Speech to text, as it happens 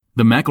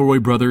The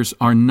McElroy brothers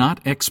are not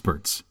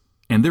experts,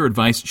 and their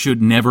advice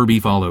should never be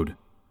followed.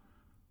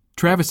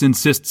 Travis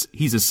insists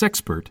he's a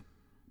sexpert,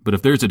 but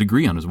if there's a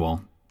degree on his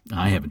wall,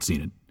 I haven't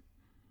seen it.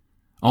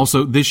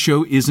 Also, this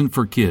show isn't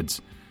for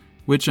kids,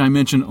 which I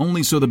mention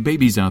only so the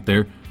babies out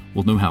there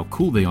will know how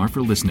cool they are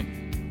for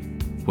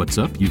listening. What's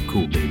up, you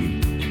cool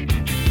baby?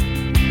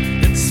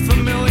 It's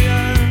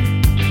familiar,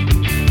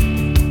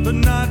 but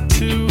not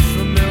too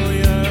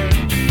familiar,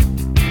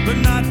 but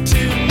not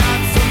too not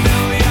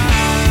familiar.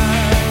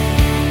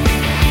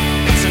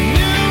 It's a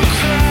new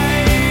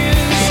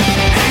craze.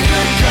 Hey,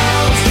 good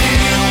girls, do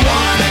you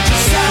wanna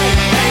just say,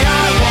 hey, I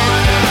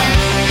wanna?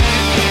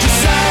 Just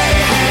say,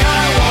 hey, I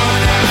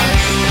wanna.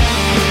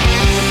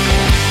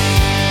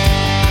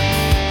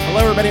 Hello,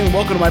 everybody, and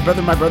welcome to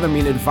My Brother, Me,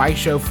 an advice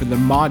show for the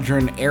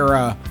modern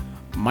era.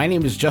 My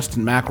name is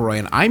Justin McElroy,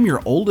 and I'm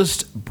your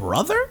oldest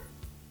brother?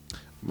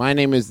 My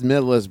name is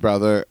Middle's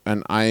brother,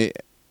 and I'm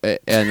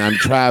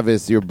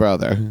Travis, your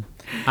brother.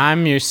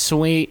 I'm your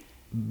sweet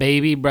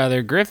baby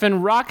brother,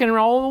 Griffin Rock and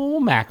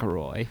Roll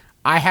McElroy.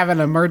 I have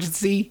an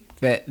emergency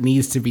that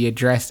needs to be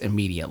addressed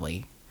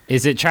immediately.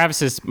 Is it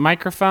Travis's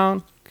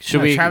microphone?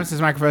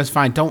 Travis's microphone is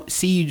fine. Don't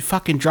see you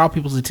fucking draw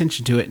people's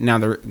attention to it. Now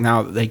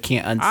they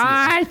can't unsee it.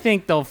 I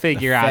think they'll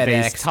figure out that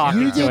he's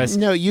talking to us.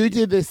 No, you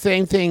did the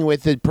same thing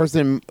with the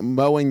person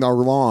mowing the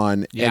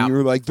lawn, and you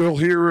were like, they'll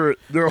hear it.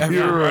 They'll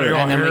hear it.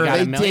 And then we got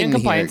They a million didn't hear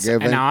complaints,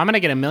 it, and now I'm going to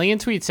get a million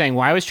tweets saying,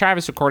 why was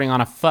Travis recording on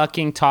a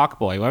fucking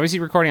Talkboy? Why was he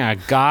recording on a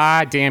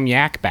goddamn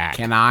yak back?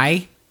 Can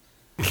I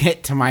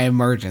get to my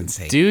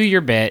emergency? Do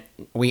your bit.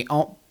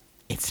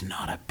 It's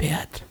not a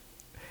bit.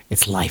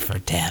 It's life or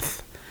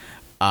death.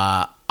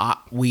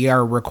 We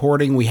are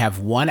recording. We have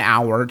 1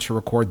 hour to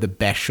record the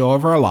best show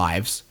of our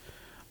lives.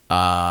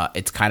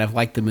 It's kind of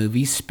like the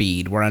movie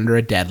Speed. We're under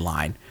a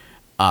deadline.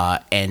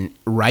 And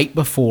right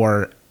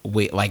before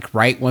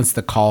right once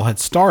the call had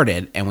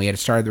started and we had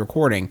started the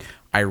recording,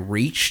 I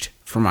reached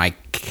for my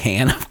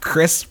can of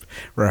crisp,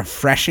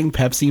 refreshing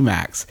Pepsi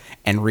Max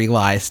and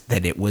realized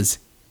that it was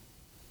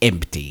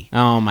empty.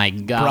 Oh my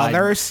God.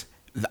 Brothers,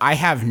 I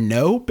have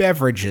no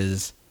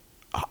beverages.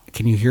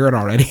 Can you hear it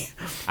already?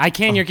 I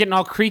can. You're getting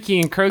all creaky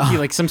and croaky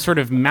like some sort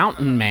of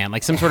mountain man.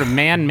 Like some sort of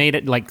man made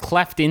it like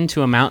cleft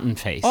into a mountain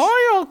face.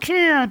 Oil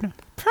can.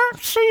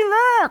 Pepsi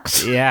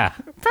Max. Yeah.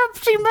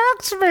 Pepsi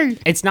Max me.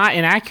 It's not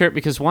inaccurate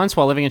because once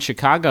while living in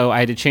Chicago, I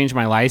had to change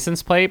my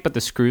license plate, but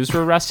the screws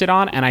were rusted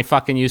on, and I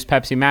fucking used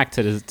Pepsi Max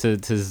to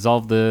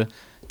dissolve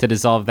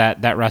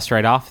that rust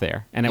right off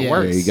there, and it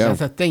works. There you go.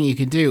 That's a thing you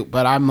can do,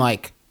 but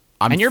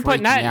and you're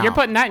putting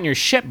that in your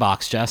shit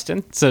box,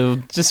 Justin. So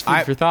just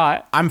food for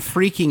thought. I'm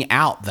freaking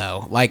out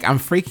though. Like I'm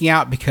freaking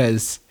out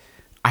because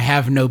I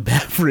have no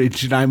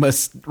beverage and I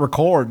must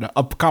record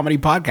a comedy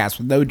podcast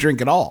with no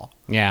drink at all.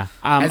 Yeah.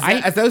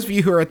 As those of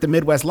you who are at the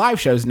Midwest live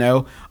shows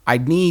know, I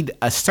need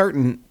a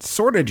certain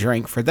sort of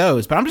drink for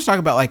those. But I'm just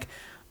talking about like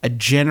a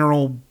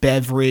general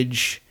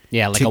beverage.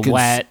 Yeah, like a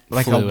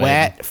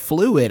wet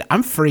fluid.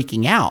 I'm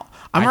freaking out.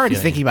 I'm already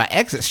thinking about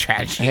exit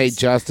strategies. Hey,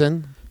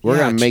 Justin. We're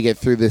going to make it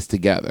through this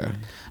together.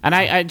 And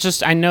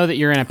I know that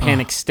you're in a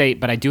panic state,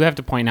 but I do have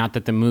to point out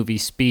that the movie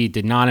Speed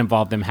did not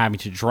involve them having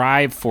to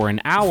drive for an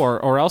hour,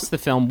 or else the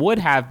film would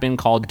have been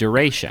called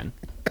Duration.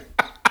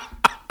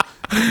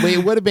 Wait,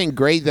 it would have been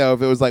great, though,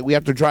 if it was like, we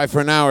have to drive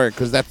for an hour,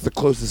 because that's the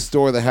closest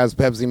store that has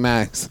Pepsi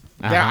Max.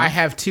 There, I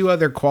have two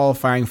other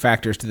qualifying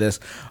factors to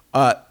this.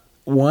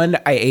 One,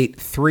 I ate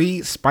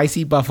 3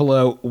 spicy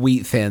buffalo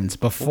wheat thins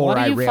before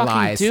I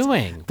realized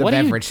the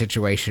beverage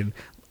situation.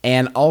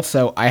 And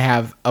also, I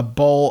have a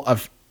bowl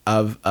of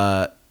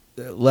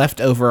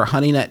leftover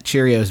Honey Nut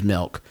Cheerios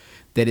milk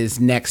that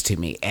is next to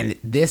me. And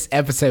this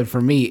episode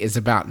for me is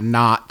about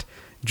not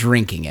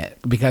drinking it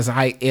because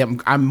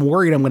I'm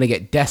worried I'm going to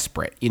get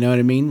desperate. You know what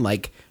I mean?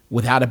 Like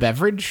without a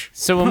beverage.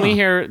 So when we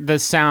hear the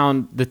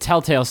sound, the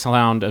telltale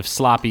sound of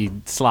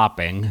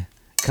slopping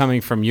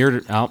coming from your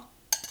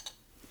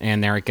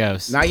and there it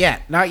goes. Not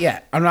yet.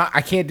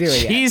 I can't do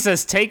it yet.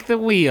 Jesus, take the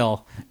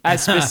wheel.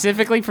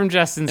 Specifically from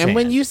Justin's hand. And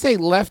when you say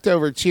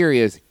leftover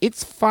Cheerios,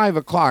 it's 5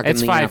 o'clock in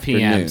the afternoon. It's 5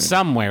 p.m.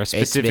 somewhere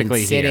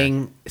specifically it's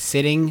been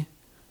sitting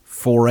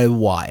for a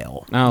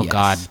while. Oh, yes.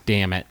 God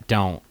damn it.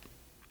 Don't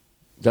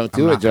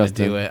do it,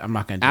 Justin. I'm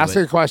not going to do it. Ask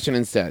her a question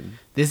instead.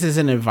 This is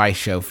an advice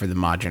show for the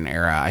modern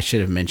era. I should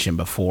have mentioned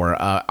before.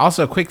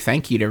 Also, a quick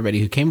thank you to everybody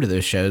who came to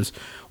those shows.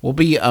 We'll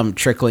be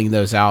trickling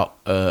those out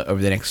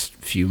over the next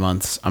few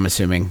months, I'm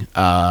assuming.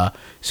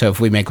 So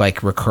if we make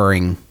like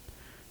recurring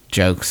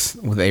jokes,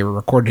 they were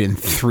recorded in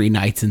 3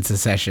 nights in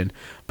succession.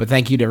 But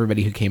thank you to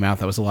everybody who came out.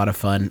 That was a lot of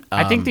fun.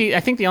 I think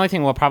the only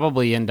thing we'll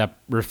probably end up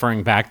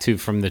referring back to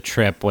from the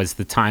trip was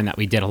the time that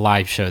we did a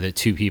live show that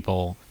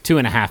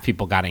 2.5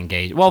 people got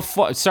engaged. Well,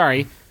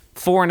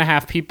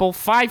 4.5 people,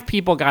 5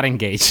 people got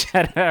engaged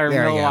at our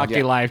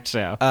Milwaukee live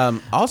show.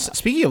 Also,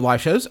 speaking of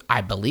live shows,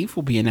 I believe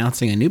we'll be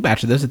announcing a new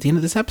batch of those at the end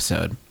of this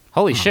episode.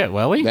 Holy shit,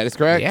 will we? That is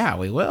correct. Yeah,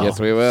 we will. Yes,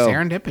 we will.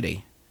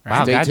 Serendipity.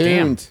 Wow, Stay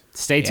tuned.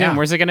 Stay tuned. Yeah.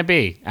 Where's it going to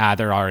be?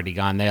 They're already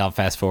gone. They all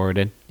fast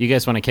forwarded. You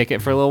guys want to kick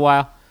it for a little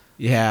while?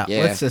 Yeah.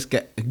 Yeah. Let's just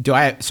get.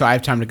 So I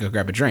have time to go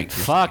grab a drink.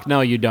 Fuck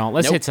no, you don't.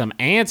 Let's hit some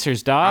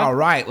answers, dog. All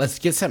right, let's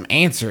get some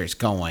answers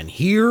going.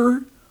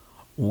 Here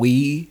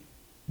we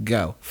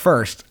go.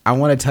 First, I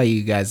want to tell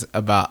you guys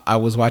about. I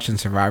was watching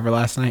Survivor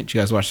last night. Did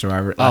you guys watch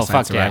Survivor last night?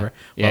 Fuck Survivor.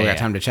 yeah. Well, we Yeah, got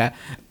yeah. time to chat.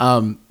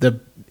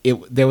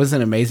 There was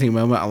an amazing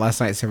moment on last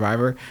night's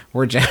Survivor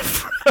where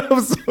Jeff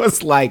Probst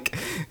was like,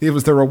 it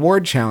was the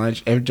reward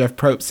challenge, and Jeff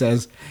Probst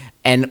says,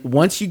 and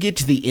once you get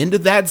to the end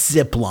of that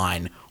zip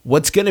line,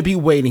 what's going to be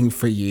waiting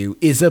for you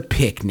is a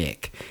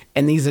picnic.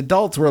 And these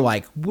adults were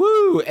like,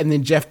 woo. And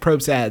then Jeff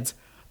Probst adds,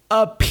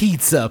 a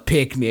pizza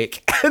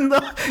picnic. And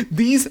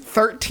these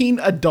 13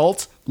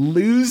 adults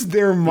lose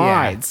their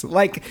minds.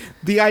 Like,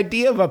 the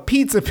idea of a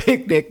pizza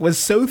picnic was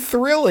so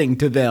thrilling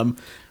to them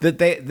that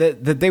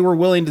they were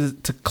willing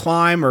to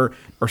climb or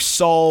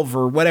solve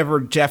or whatever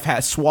Jeff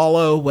had,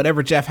 swallow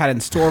whatever Jeff had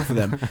in store for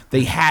them.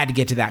 They had to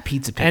get to that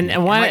pizza picnic.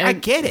 I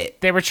get it.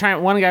 They were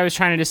trying. One guy was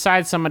trying to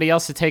decide somebody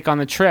else to take on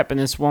the trip, and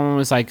this woman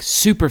was like,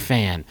 "Super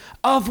fan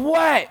of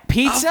what?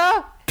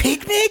 Pizza?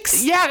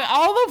 Picnics? Yeah,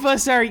 all of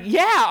us are.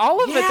 Yeah,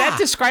 all of it. That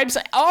describes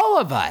all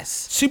of us.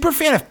 Super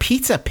fan of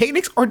pizza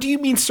picnics, or do you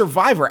mean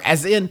Survivor,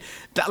 as in,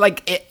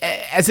 like,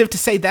 as if to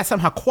say that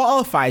somehow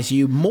qualifies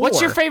you more? What's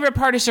your favorite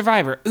part of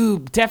Survivor? Ooh,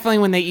 definitely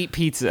when they eat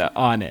pizza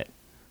on it.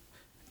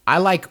 I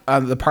like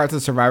the parts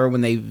of Survivor when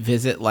they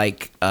visit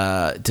like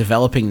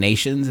developing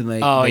nations and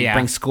they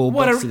bring school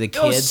books to the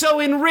kids. Oh, so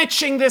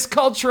enriching, this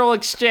cultural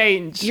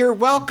exchange. You're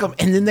welcome.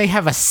 And then they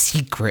have a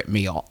secret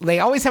meal. They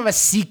always have a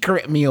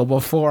secret meal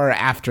before or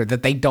after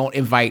that they don't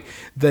invite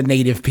the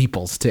native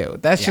peoples to.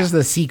 That's just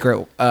the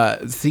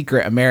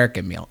secret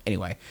American meal.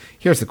 Anyway,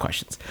 here's the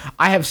questions.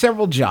 I have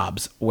several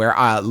jobs where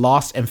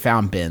lost and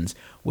found bins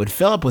would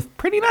fill up with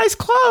pretty nice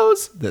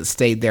clothes that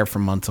stayed there for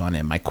months on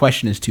end. My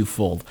question is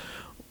twofold.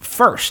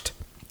 First,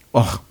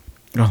 cotton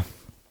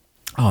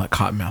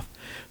mouth.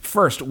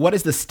 First, what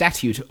is the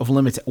statute of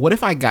limits? What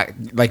if I got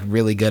like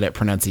really good at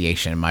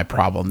pronunciation? My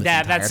problem.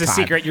 That's the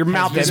secret. Your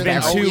mouth has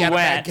been too we had a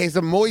bad wet. case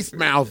of moist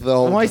mouth,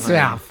 though. Moist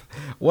mouth.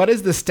 What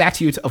is the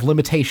statute of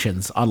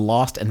limitations on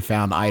lost and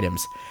found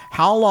items?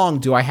 How long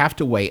do I have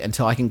to wait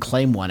until I can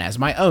claim one as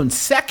my own?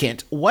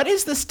 Second, what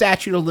is the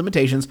statute of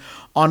limitations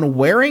on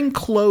wearing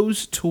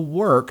clothes to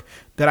work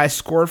that I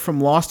scored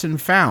from lost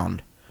and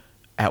found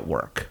at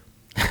work?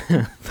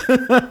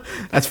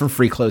 That's from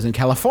Free Clothes in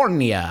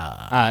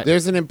California.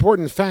 There's an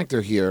important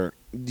factor here.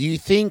 Do you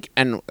think,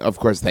 and of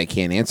course they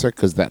can't answer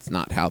because that's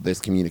not how this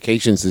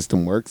communication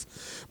system works,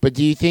 but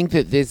do you think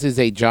that this is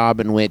a job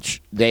in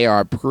which they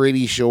are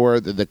pretty sure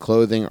that the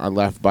clothing are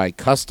left by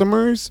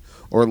customers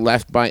or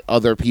left by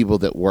other people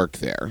that work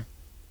there?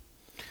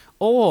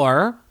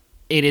 Or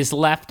it is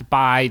left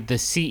by the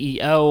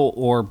CEO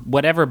or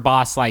whatever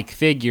boss-like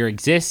figure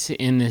exists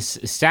in this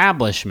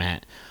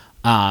establishment,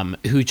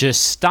 who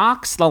just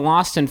stocks the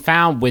lost and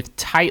found with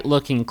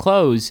tight-looking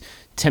clothes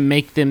to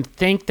make them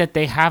think that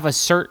they have a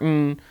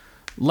certain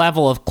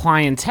level of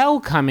clientele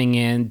coming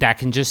in that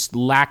can just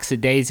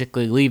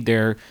lackadaisically leave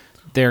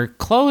their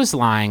clothes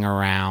lying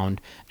around,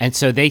 and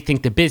so they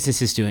think the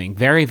business is doing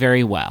very,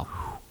 very well.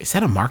 Is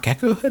that a Marc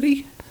Ecko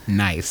hoodie?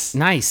 Nice.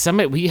 We're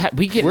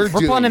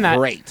doing pulling in that.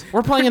 great.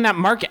 We're pulling in that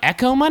Marc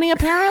Ecko money.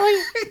 Apparently,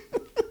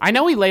 I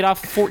know we laid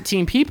off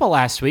 14 people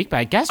last week, but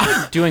I guess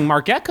we're doing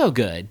Marc Ecko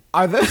good.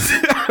 Are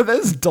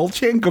those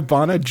Dolce &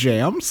 Gabbana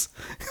jams?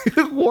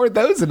 Who wore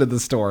those into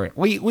the store?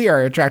 We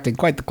are attracting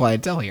quite the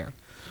clientele here.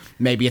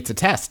 Maybe it's a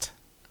test.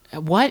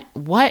 What?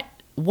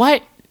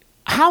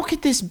 How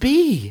could this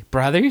be,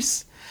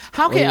 brothers?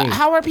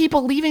 How are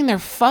people leaving their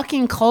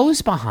fucking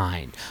clothes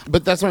behind?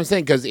 But that's what I'm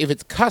saying, because if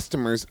it's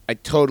customers, I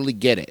totally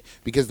get it.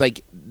 Because,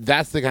 like,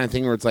 that's the kind of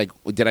thing where it's like,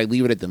 did I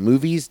leave it at the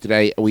movies?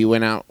 We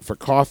went out for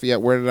coffee?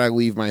 Where did I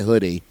leave my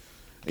hoodie?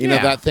 You know,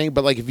 that thing.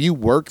 But, like, if you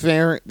work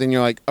there, then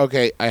you're like,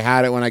 okay, I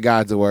had it when I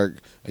got to work.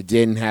 I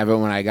didn't have it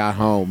when I got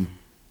home.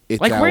 It's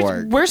Like, at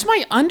work. where's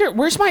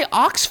my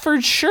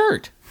Oxford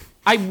shirt?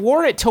 I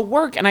wore it to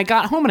work, and I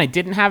got home, and I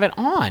didn't have it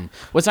on.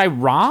 Was I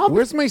robbed?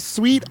 Where's my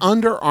sweet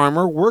Under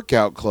Armour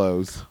workout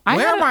clothes?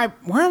 Where are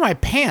my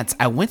pants?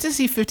 I went to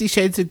see 50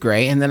 Shades of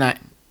Grey, and then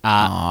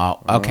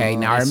okay,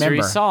 now I Mystery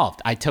remember. solved.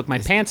 I took my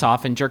pants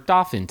off and jerked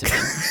off into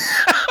them.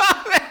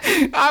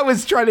 I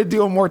was trying to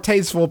do a more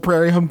tasteful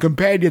Prairie Home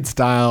Companion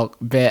style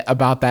bit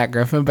about that,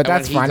 Griffin, but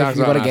that's He fine talks if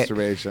you want about to get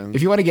masturbation.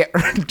 if you want to get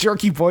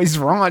Jerky Boys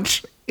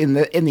raunch in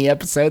the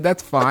episode.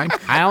 That's fine.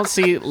 I don't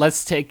see.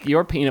 Let's take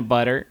your peanut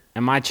butter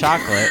and my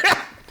chocolate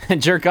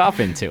and jerk off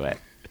into it.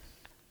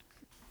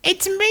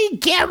 It's me,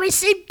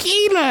 Garrison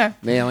Keeler.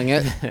 Nailing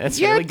it. That's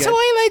Your really good.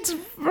 toilet's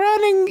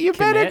running. You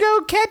better Commit.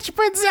 go catch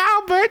Prince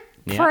Albert.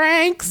 Yeah.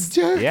 Pranks.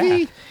 Jerky.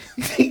 Yeah.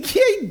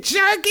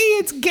 Jerky,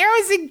 it's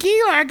Garrison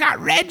Keeler. I got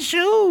red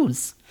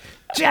shoes.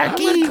 I'm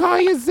Jerky. gonna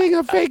call you sing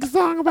a fake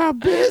song about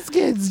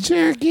biscuits,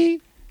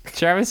 Jerky.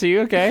 Travis, are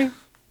you okay?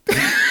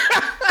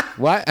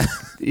 What?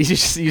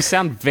 You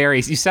sound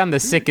the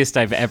sickest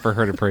I've ever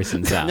heard a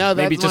person sound. No,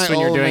 that's Maybe just my when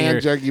you're old doing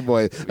man jerky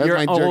boy. That's your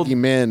my old- jerky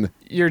men.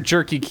 your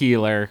jerky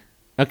keeler.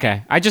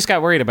 Okay, I just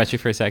got worried about you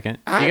for a second.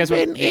 You I've guys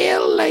been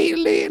ill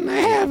lately, and I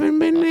haven't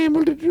been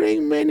able to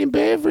drink many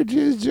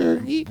beverages,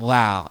 Jerky.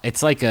 Wow,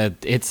 it's like a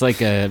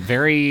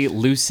very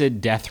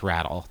lucid death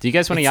rattle. Do you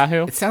guys want a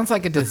Yahoo? It sounds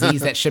like a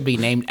disease that should be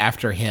named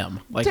after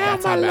him. Like Tell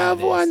that's how my bad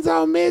loved it is. ones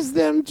I'll miss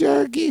them,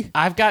 Jerky.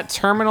 I've got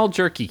terminal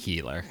jerky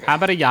healer. How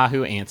about a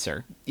Yahoo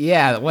answer?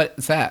 Yeah,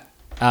 what's that?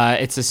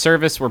 It's a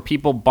service where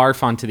people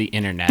barf onto the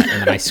internet,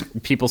 and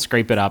then people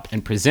scrape it up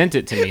and present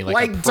it to me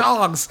Like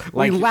dogs,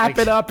 like- we lap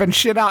it up and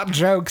shit out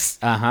jokes.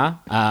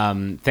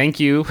 Thank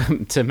you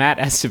to Matt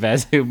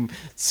Estevez, who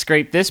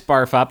scraped this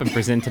barf up and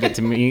presented it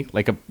to me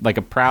like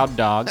a proud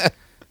dog.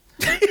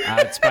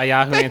 It's by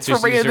Yahoo For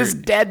Answers bringing user. this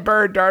dead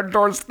bird to our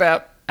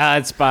doorstep.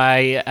 It's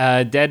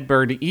by Dead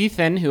Bird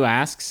Ethan, who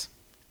asks,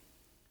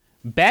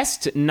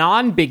 best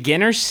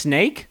non-beginner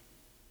snake?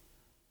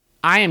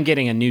 I am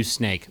getting a new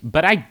snake,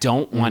 but I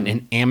don't want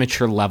an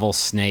amateur level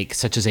snake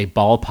such as a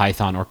ball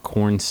python or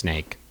corn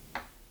snake.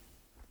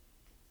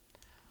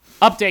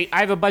 Update,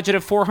 I have a budget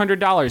of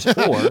 $400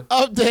 or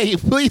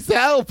Update, please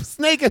help.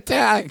 Snake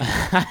attack.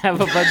 I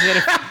have a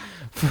budget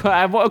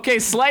of okay,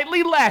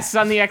 slightly less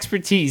on the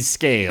expertise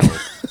scale.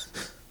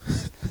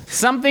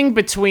 Something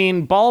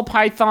between ball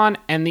python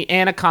and the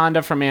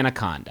anaconda from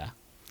Anaconda.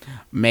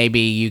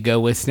 Maybe you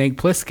go with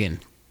Snake Plissken.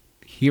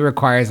 He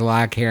requires a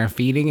lot of care and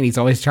feeding, and he's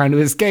always trying to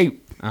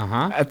escape.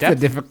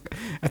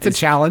 That's a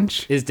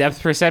challenge. His depth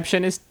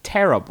perception is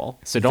terrible,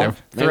 so don't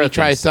Maybe throw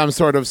try things. some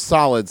sort of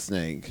solid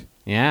snake.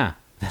 Yeah.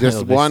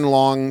 Just one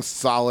long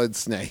solid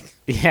snake.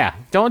 Yeah,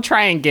 don't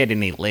try and get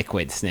any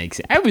liquid snakes.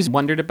 I always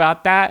wondered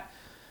about that.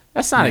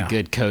 That's not Yeah. a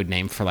good code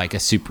name for like a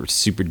super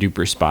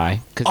duper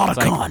spy. 'Cause it's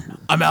like,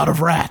 I'm out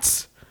of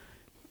rats.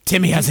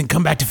 Timmy hasn't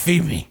come back to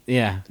feed me.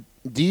 yeah.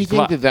 Do you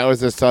think that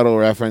was a subtle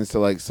reference to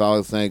like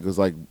solid snake was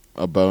like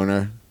a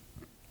boner?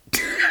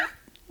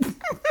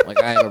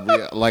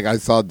 I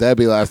saw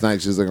Debbie last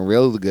night. She was looking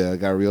real good. I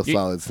got a real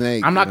solid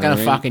snake. I'm not You know gonna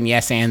what I mean? fucking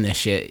yes and this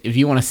shit. If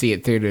you want to see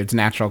it through to its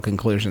natural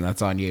conclusion,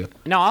 that's on you.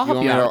 No, I'll You help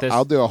want you me out to- with this.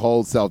 I'll do a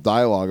whole self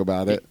dialogue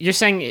about it. You're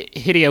saying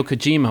Hideo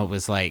Kojima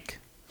was like,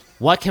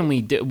 what can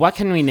we do? What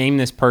can we name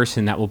this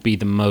person that will be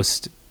the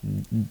most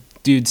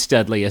dude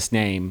studliest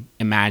name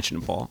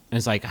imaginable? And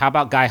it's like, how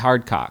about Guy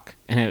Hardcock?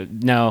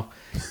 And no,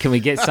 can we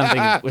get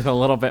something with a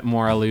little bit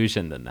more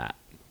illusion than that?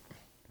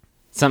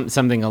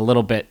 Something a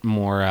little bit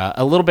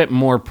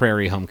more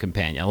Prairie Home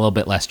Companion, a little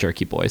bit less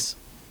Jerky Boys.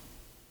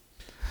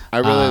 I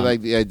really like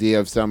the idea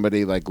of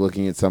somebody like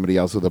looking at somebody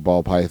else with a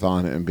ball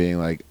python and being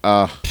like,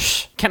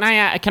 Can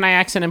I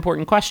ask an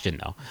important question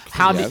though?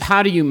 Yes.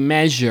 How do you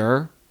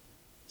measure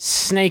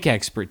snake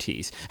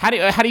expertise? How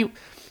do you?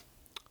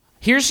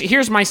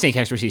 Here's my snake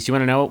expertise. You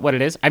want to know what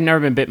it is? I've never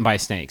been bitten by a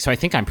snake, so I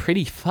think I'm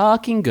pretty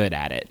fucking good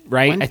at it,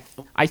 right?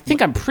 I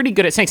think I'm pretty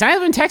good at snakes. I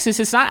live in Texas.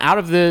 It's not out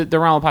of the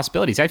realm of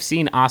possibilities. I've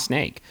seen a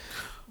snake.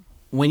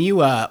 When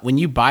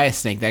you buy a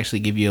snake, they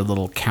actually give you a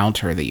little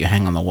counter that you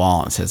hang on the wall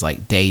and it says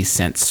like days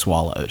since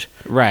swallowed.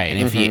 Right. And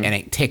if you and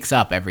it ticks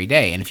up every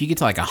day. And if you get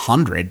to like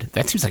 100,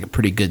 that seems like a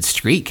pretty good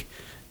streak.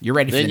 You're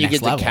ready for then the you next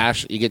get level. to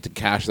cash. You get to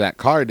cash that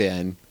card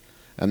in,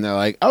 and they're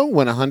like, oh,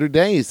 when 100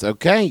 days,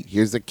 okay,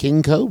 here's a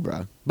king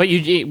cobra. But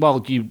King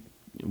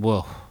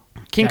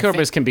I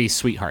cobras can be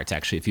sweethearts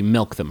actually if you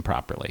milk them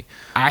properly.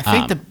 I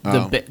think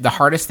the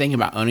hardest thing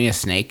about owning a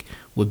snake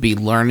would be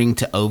learning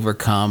to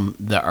overcome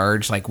the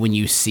urge. Like when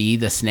you see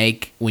the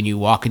snake, when you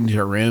walk into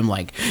a room,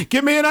 like,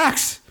 give me an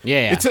axe.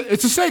 Yeah. It's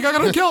a snake. I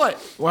gotta kill it.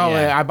 Well,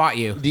 Yeah. I bought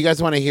you. Do you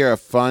guys want to hear a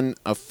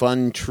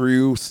fun,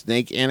 true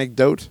snake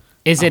anecdote?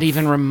 Is it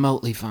even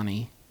remotely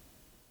funny?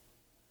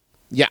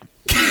 Yeah.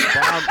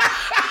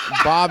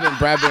 Bob and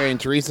Bradbury and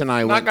Teresa and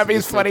I Not went gonna to be the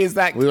as funny as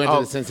that. We went to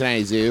Oh. the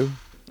Cincinnati Zoo,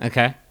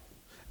 Okay.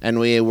 and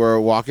we were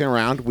walking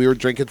around. We were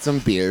drinking some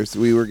beers.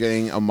 We were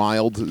getting a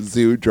mild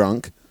zoo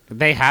drunk.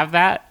 They have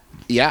that?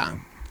 Yeah.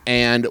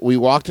 And we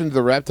walked into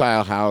the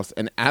reptile house,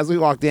 and as we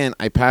walked in,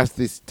 I passed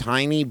this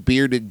tiny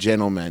bearded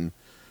gentleman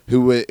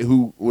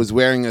who was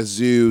wearing a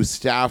zoo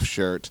staff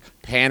shirt,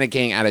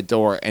 panicking at a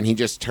door, and he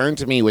just turned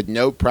to me with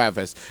no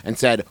preface and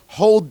said,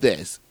 "Hold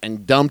this,"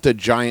 and dumped a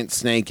giant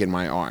snake in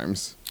my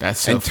arms.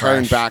 That's so and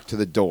turned fresh. back to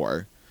the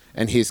door.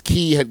 And his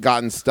key had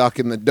gotten stuck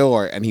in the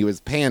door, and he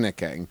was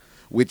panicking,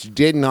 which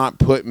did not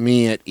put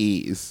me at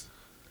ease.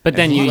 But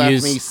then And he you left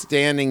use me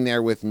standing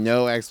there with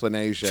no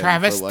explanation.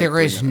 Travis, for, like, there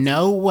 3 is minutes.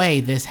 no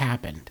way this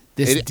happened.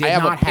 This I did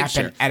have not a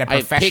picture. happen at a I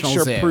have professional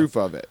picture zoo. proof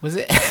of it. Was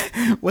it?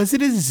 Was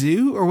it a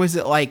zoo or was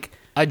it like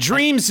a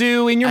dream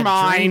zoo in your a dream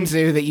mind.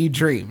 zoo that you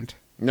dreamed?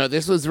 No,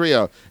 this was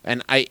real,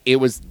 and it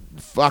was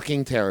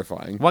fucking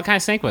terrifying. What kind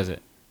of snake was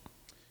it?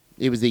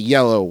 It was a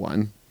yellow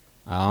one.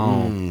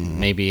 Oh,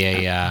 maybe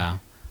a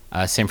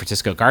San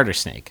Francisco garter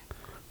snake.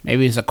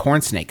 Maybe it was a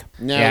corn snake.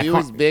 No, Yeah, he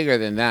was bigger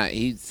than that.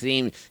 He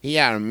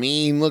had a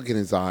mean look in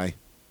his eye.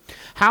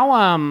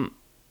 How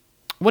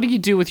what do you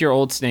do with your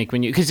old snake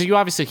when because you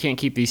obviously can't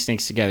keep these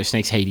snakes together.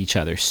 Snakes hate each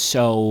other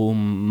so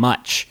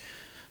much.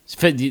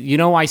 You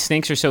know why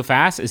snakes are so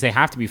fast? Is they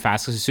have to be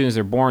fast because as soon as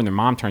they're born, their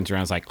mom turns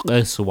around and is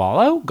like,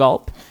 swallow,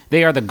 gulp.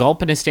 They are the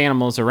gulpinest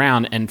animals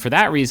around, and for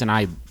that reason,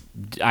 I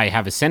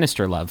have a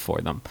sinister love for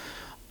them.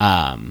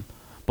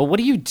 But what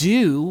do you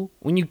do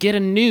when you get a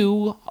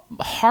new,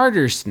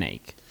 harder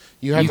snake?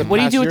 You have to what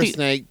do you pass do with your the-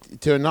 snake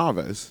to a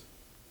novice.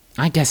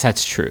 I guess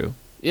that's true.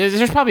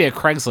 There's probably a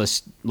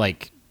Craigslist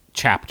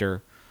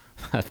chapter,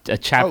 a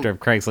chapter of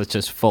Craigslist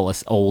just full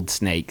of old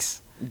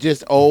snakes.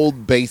 Just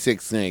old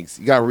basic snakes.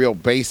 You got a real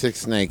basic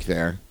snake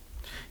there.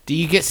 Do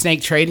you get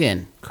snake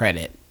trade-in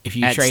credit if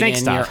you At trade Snake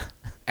in Stop.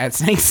 at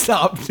Snake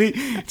Stop? Do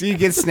you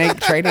get snake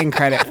trade-in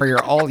credit for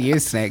your old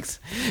used snakes?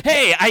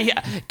 Hey,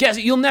 I guess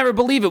you'll never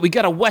believe it. We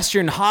got a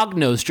Western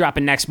hognose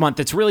dropping next month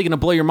that's really going to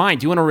blow your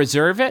mind. Do you want to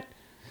reserve it?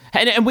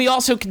 And we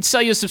also can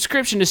sell you a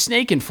subscription to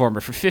Snake Informer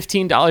for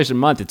 $15 a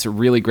month. It's a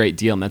really great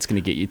deal, and that's going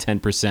to get you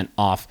 10%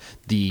 off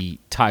the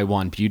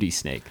Taiwan beauty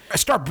snake.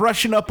 Start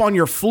brushing up on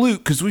your flute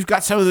because we've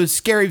got some of those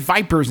scary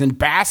vipers in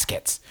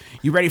baskets.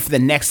 You ready for the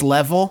next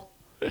level?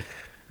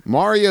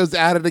 Mario's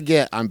at it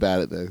again. I'm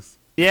bad at this.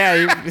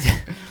 Yeah.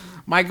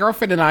 My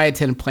girlfriend and I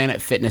attend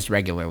Planet Fitness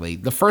regularly.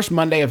 The first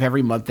Monday of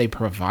every month, they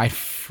provide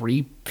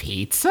free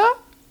pizza?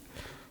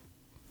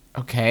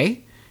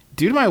 Okay.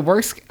 Due to my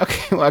work...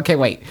 Okay,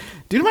 wait.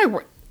 Due to my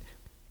work...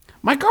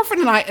 My girlfriend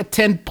and I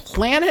attend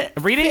Planet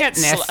Reading it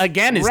Fitness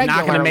again is not going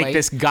to regularly. make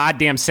this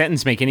goddamn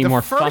sentence make any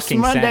more The first fucking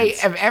Monday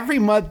sense. of every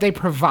month, they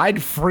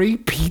provide free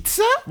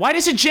pizza? Why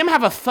does a gym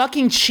have a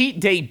fucking cheat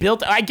day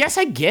built? I guess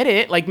I get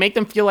it. Like, make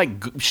them feel like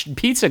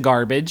pizza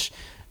garbage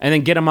and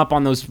then get them up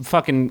on those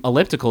fucking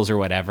ellipticals or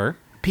whatever.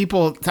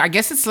 People... I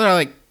guess it's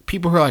like...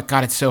 People who are like,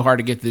 God, it's so hard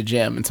to get to the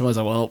gym. And someone's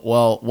like,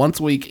 well,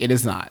 once a week, it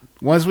is not.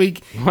 Once a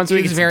week It's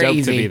is very dope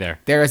easy. to be there.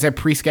 There is a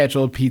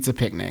pre-scheduled pizza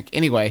picnic.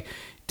 Anyway,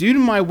 due to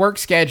my work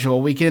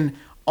schedule, we can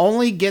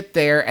only get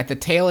there at the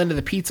tail end of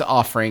the pizza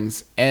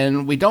offerings,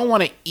 and we don't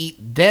want to eat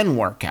then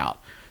work out.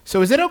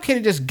 So is it okay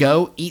to just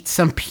go eat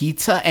some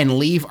pizza and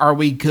leave? Are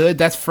we good?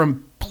 That's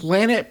from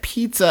Planet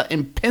Pizza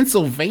in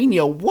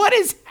Pennsylvania. What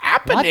is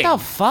happening? What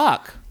the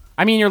fuck?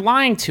 I mean, you're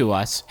lying to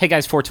us. Hey,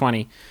 guys,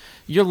 420.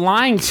 You're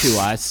lying to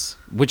us,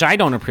 which I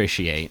don't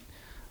appreciate,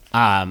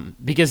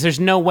 because there's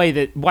no way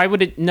that... Why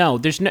would it... No,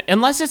 there's no...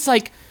 Unless it's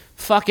like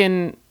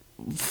fucking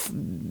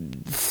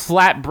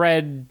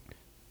flatbread...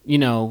 You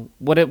know,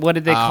 what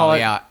did they call it?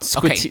 yeah.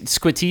 Okay.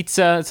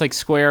 Squitizza. It's like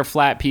square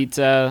flat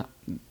pizza.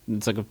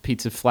 It's like a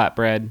pizza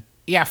flatbread.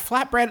 Yeah,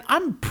 flatbread,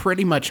 I'm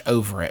pretty much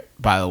over it,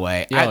 by the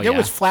way. Oh, there yeah.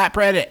 was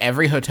flatbread at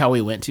every hotel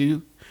we went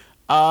to.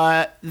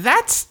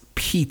 That's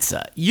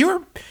pizza.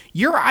 You're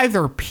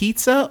either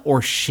pizza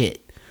or shit.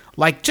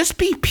 Like, just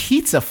be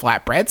pizza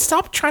flatbread.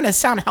 Stop trying to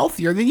sound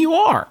healthier than you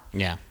are.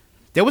 Yeah.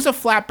 There was a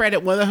flatbread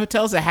at one of the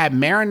hotels that had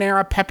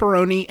marinara,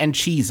 pepperoni, and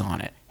cheese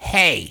on it.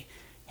 Hey,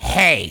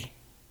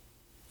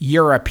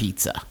 you're a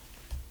pizza.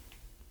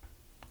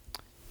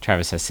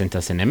 Travis has sent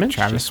us an image.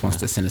 Travis wants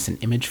to send us an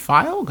image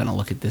file. Gonna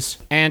look at this.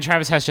 And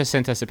Travis has just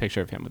sent us a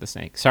picture of him with a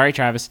snake. Sorry,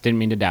 Travis. Didn't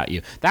mean to doubt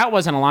you. That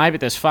wasn't a lie, but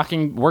this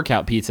fucking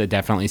workout pizza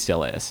definitely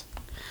still is.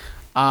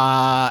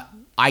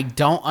 I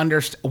don't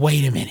understand.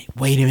 Wait a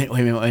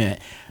minute.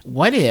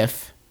 What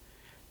if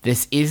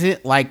this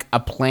isn't like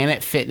a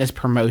Planet Fitness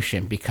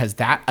promotion? Because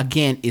that,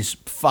 again, is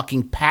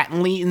fucking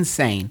patently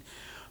insane.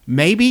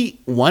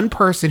 Maybe one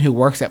person who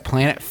works at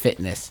Planet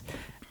Fitness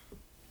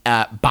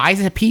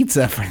buys a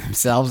pizza for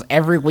themselves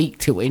every week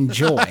to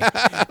enjoy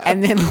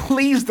and then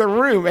leaves the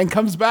room and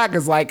comes back and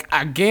is like,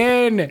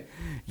 again,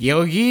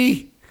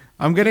 Yogi,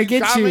 I'm going to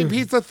get Got me, you.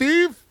 pizza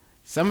thief.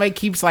 Somebody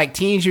keeps like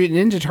Teenage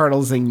Mutant Ninja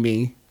Turtlesing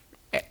me.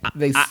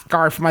 They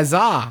scarf my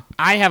za.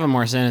 I have a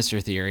more sinister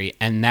theory,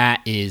 and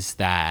that is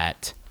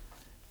that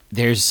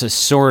there's a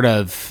sort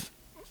of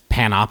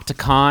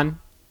panopticon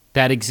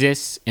that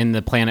exists in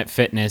the Planet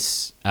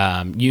Fitness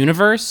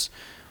universe,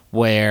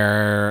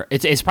 where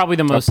it's probably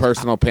the most A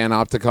personal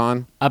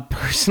panopticon. a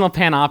personal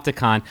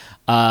panopticon,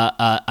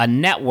 a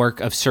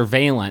network of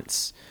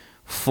surveillance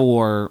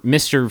for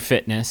Mr.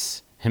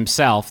 Fitness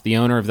himself, the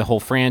owner of the whole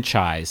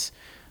franchise.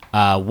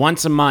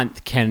 Once a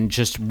month, can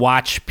just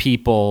watch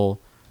people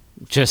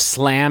just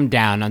slam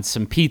down on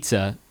some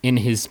pizza in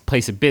his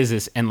place of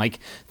business, and like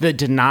the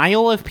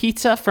denial of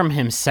pizza from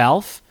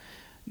himself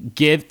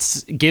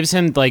gives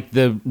him like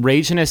the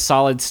raginest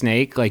solid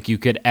snake like you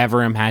could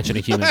ever imagine a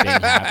human being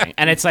having.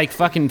 And it's like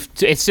fucking,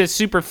 it's just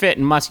super fit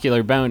and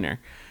muscular boner.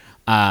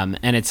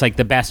 And it's like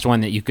the best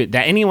one that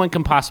anyone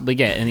can possibly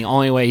get. And the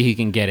only way he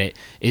can get it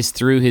is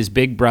through his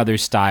Big Brother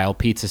style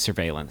pizza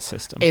surveillance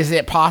system. Is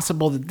it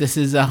possible that this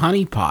is a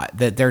honeypot,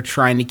 that they're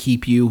trying to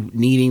keep you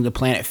needing the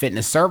Planet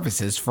Fitness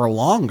services for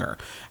longer?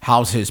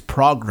 How's his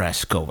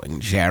progress going,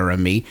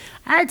 Jeremy?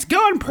 It's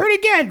going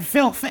pretty good,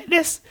 Phil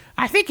Fitness.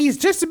 I think he's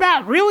just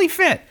about really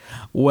fit.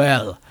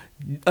 Well,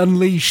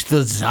 unleash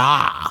the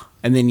za.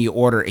 And then he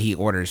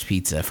orders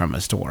pizza from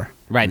a store.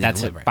 Right, And they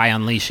that's deliver it. By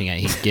unleashing it,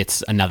 he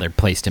gets another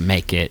place to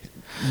make it.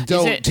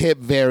 Don't tip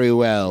very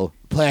well.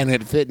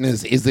 Planet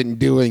Fitness isn't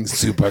doing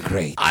super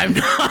great. I'm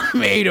not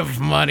made of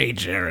money,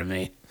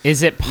 Jeremy.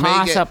 Is it Make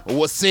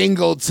possible? it a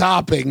single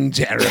topping,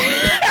 Jeremy.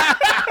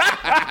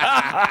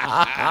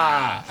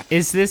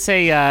 Is this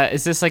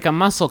like a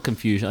muscle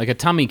confusion, like a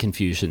tummy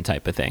confusion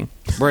type of thing?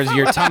 Whereas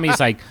your tummy's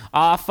like,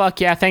 "Ah,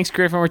 fuck yeah, thanks,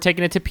 Griffin. We're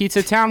taking it to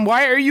Pizza Town.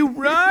 Why are you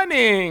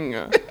running?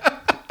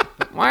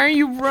 Why are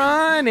you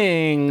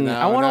running?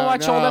 I want to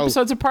watch old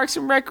episodes of Parks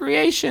and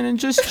Recreation and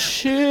just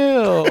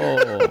chill."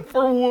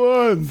 For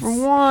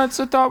once.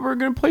 I thought we were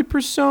gonna play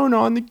Persona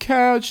on the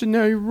couch, and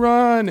now you're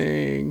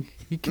running.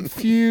 You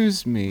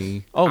confused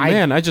me. Oh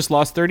man, I just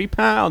lost 30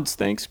 pounds.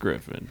 Thanks,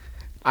 Griffin.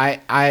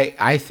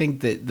 I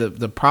think that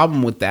the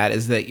problem with that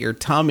is that your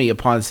tummy,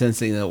 upon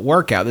sensing the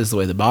workout, this is the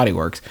way the body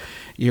works,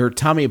 your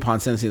tummy upon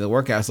sensing the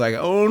workout is like,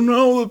 oh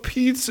no, the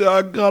pizza,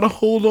 I gotta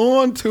hold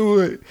on to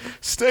it.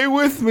 Stay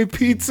with me,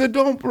 pizza,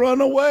 don't run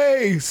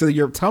away. So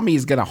your tummy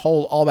is gonna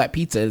hold all that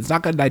pizza. It's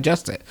not gonna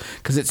digest it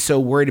because it's so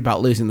worried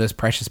about losing those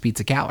precious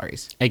pizza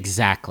calories.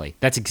 Exactly.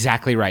 That's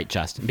exactly right,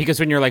 Justin.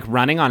 Because when you're like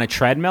running on a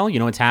treadmill, you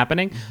know what's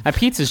happening? That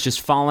pizza's just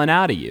falling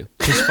out of you.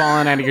 Just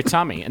falling out of your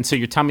tummy. And so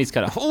your tummy's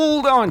gotta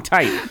hold on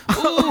tight.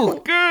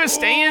 Ooh, good.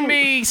 Stay in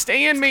me.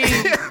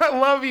 I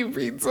love you,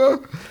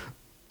 pizza.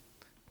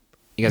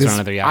 You guys want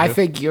another Yahoo? I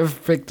think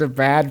you've picked a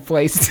bad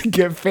place to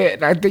get fit,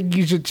 and I think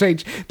you should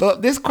change.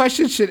 This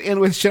question should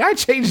end with, should I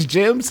change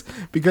gyms?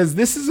 Because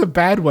this is a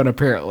bad one,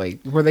 apparently,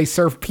 where they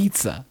serve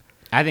pizza.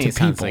 I think it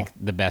sounds like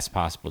the best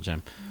possible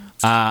gym.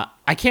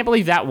 I can't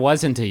believe that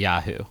wasn't a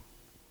Yahoo.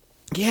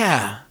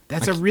 Yeah,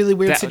 that's a really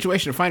weird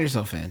situation to find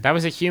yourself in. That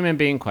was a human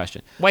being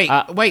question. Wait,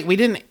 we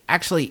didn't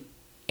actually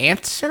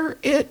answer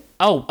it?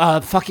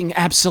 Oh, fucking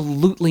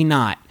absolutely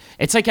not.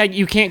 It's like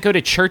you can't go to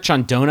church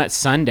on Donut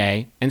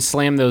Sunday and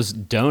slam those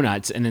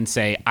donuts and then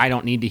say, I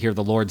don't need to hear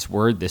the Lord's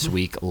word this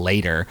week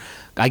later.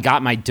 I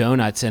got my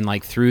donuts and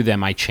like through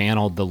them, I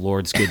channeled the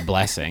Lord's good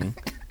blessing.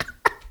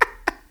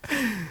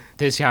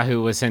 This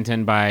Yahoo was sent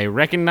in by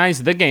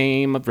Recognize the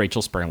Game of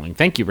Rachel Sperling.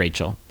 Thank you,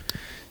 Rachel.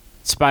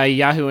 It's by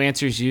Yahoo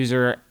Answers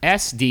user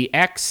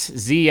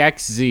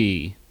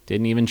SDXZXZ.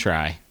 Didn't even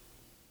try.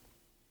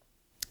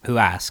 Who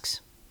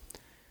asks,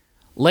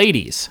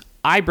 ladies,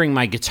 I bring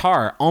my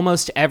guitar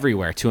almost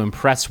everywhere to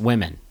impress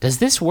women. Does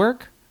this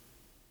work?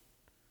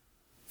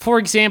 For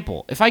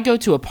example, if I go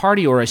to a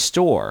party or a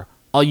store,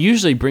 I'll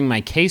usually bring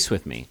my case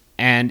with me.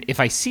 And if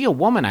I see a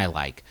woman I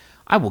like,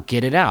 I will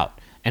get it out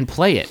and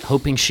play it,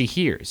 hoping she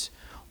hears.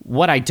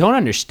 What I don't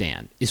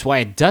understand is why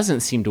it doesn't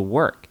seem to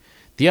work.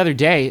 The other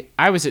day,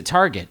 I was at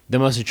Target. The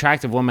most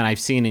attractive woman I've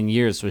seen in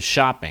years was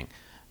shopping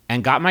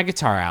and got my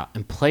guitar out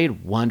and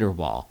played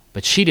Wonderwall,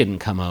 but she didn't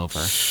come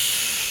over.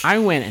 I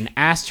went and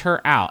asked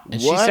her out,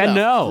 and she said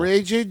no.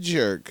 Frigid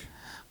jerk.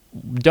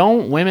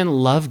 Don't women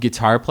love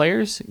guitar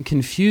players? I'm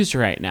confused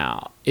right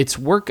now. It's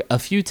worked a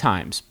few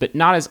times, but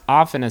not as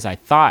often as I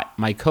thought.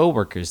 My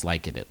coworkers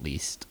like it at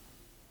least.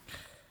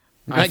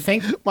 I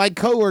think my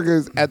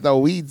coworkers at the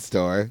weed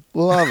store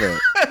love it.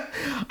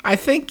 I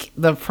think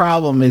the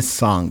problem is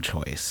song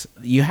choice.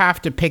 You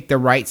have to pick the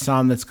right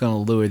song that's going to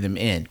lure them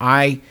in.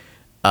 I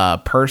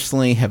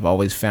personally have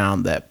always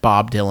found that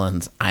Bob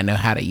Dylan's I Know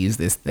How to Use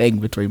This Thing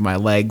Between My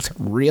Legs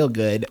real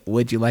good.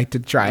 Would you like to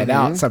try it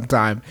out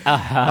sometime?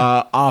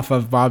 Off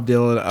of Bob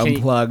Dylan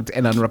Unplugged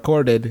and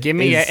Unrecorded. Give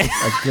me a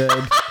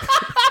good...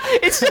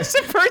 It's just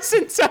a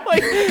person telling.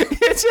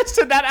 It's just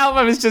that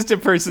album is just a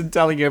person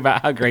telling you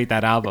about how great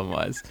that album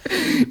was.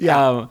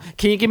 Yeah.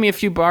 Can you give me a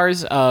few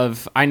bars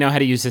of I Know How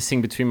to Use This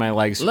Thing Between My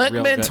Legs? Look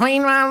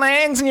between my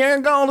legs and you're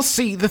going to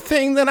see the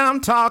thing that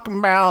I'm talking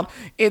about.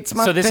 It's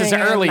my So this is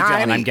thing early and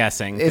Dylan, I'm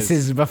guessing. This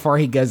is before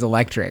he goes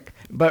electric.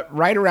 But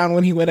right around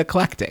when he went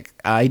eclectic.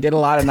 He did a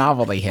lot of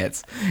novelty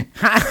hits.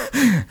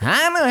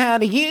 I know how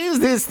to use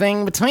this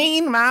thing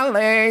between my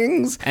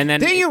legs. And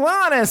then, do you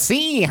want to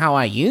see how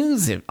I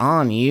use it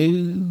on you?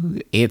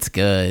 It's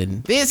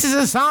good. This is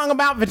a song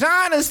about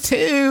vaginas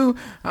too.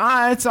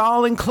 It's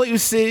all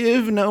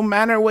inclusive. No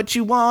matter what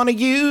you want to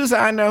use,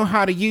 I know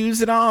how to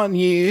use it on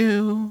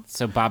you.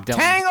 So Bob Dylan.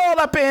 Tangled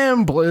up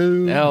in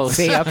blue. Oh.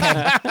 See,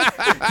 okay.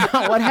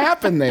 What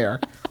happened there?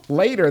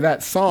 Later,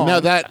 that song. No,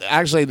 that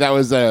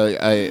was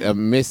a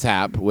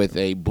mishap with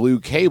a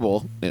blue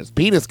cable. His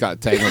penis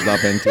got tangled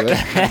up into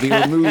it and be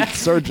removed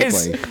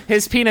surgically.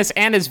 His penis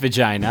and his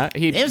vagina.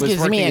 This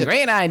gives me a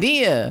great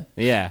idea.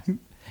 Yeah.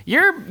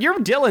 Your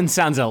Dylan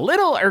sounds a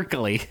little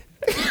Urkelly.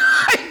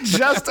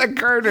 Just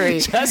occurred to me.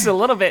 Just a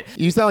little bit.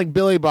 You sound like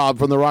Billy Bob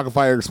from the Rocket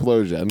Fire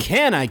Explosion.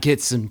 Can I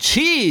get some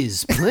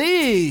cheese,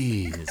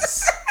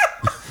 please?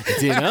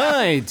 Did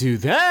I do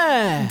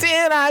that?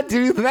 Did I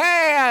do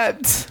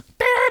that?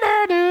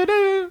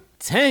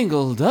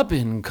 Tangled up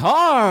in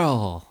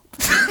Carl.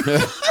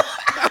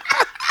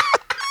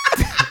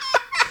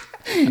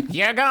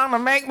 You're gonna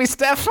make me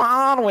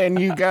Stefan when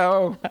you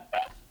go.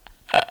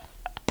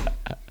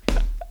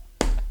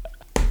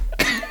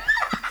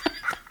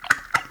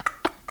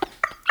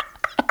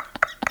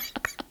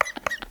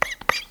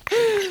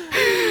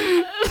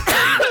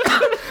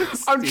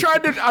 I'm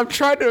trying to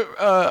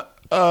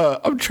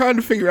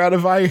figure out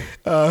if I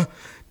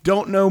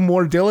don't know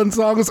more Dylan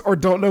songs or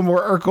don't know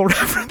more Urkel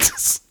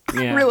references.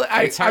 Yeah, really,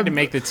 it's hard to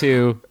make the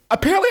two.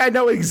 Apparently, I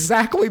know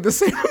exactly the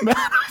same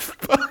amount of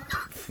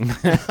both.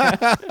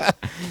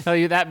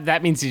 Oh,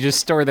 that means you just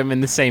store them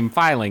in the same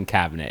filing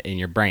cabinet in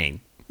your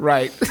brain.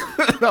 Right.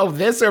 Oh,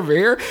 this over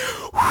here.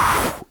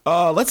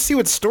 Let's see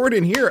what's stored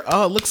in here.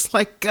 Oh, it looks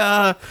like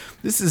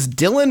this is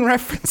Dylan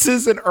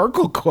references and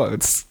Urkel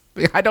quotes.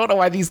 I don't know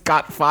why these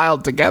got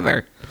filed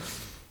together.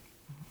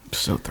 I'm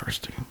so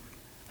thirsty.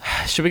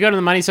 Should we go to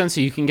the money zone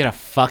so you can get a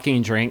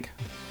fucking drink?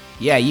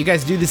 Yeah, you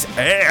guys do this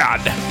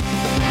ad.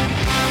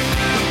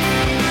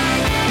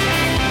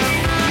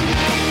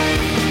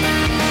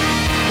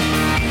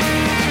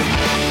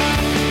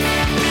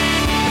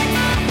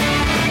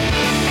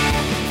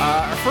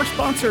 Our first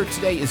sponsor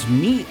today is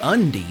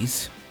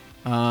MeUndies.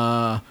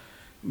 If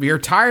you're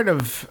tired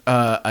of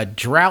a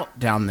drought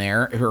down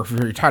there, or if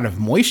you're tired of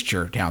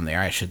moisture down there,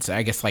 I should say,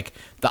 I guess like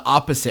the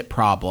opposite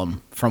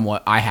problem from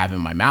what I have in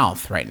my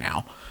mouth right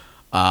now,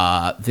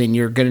 then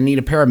you're going to need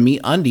a pair of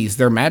MeUndies.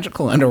 They're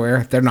magical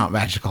underwear. They're not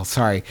magical,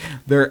 sorry.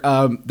 They're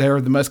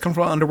the most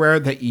comfortable underwear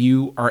that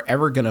you are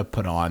ever going to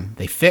put on.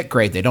 They fit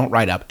great. They don't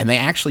ride up, and they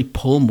actually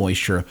pull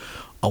moisture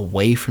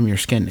away from your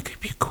skin to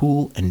keep you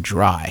cool and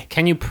dry.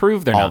 Can you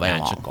prove they're All not day long.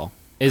 magical?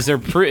 Is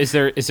there is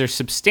there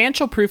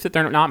substantial proof that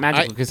they're not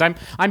magical? Because I'm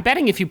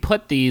betting if you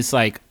put these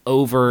like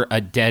over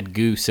a dead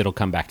goose, it'll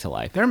come back to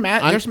life.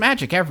 There's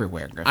magic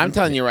everywhere, Griffin. I'm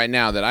telling you right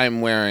now that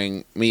I'm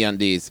wearing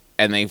MeUndies,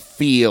 and they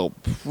feel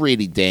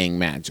pretty dang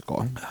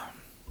magical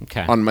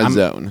Okay. on my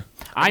zone.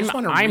 I just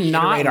want to I'm reiterate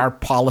not our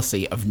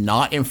policy of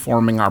not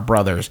informing our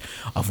brothers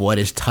of what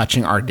is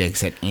touching our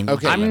dicks at any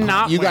Okay, I'm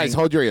not You wearing- guys,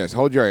 hold your ears.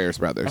 Hold your ears,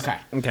 brothers.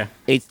 Okay.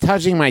 It's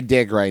touching my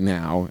dick right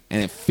now,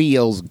 and it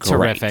feels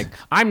great. Terrific.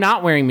 I'm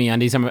not wearing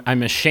MeUndies.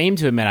 I'm ashamed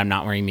to admit I'm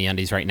not wearing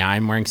MeUndies right now.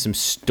 I'm wearing some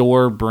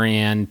store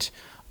brand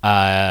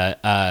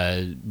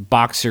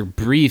boxer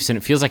briefs, and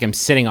it feels like I'm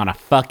sitting on a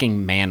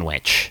fucking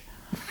manwich.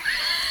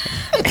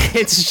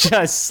 It's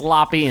just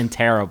sloppy and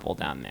terrible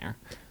down there.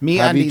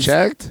 Have you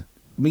checked?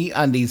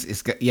 MeUndies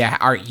is good. Yeah,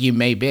 or you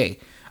may be.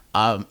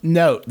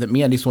 Note that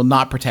MeUndies will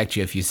not protect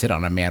you if you sit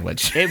on a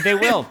manwich. They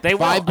will. They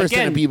will. 5%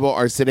 Again, of people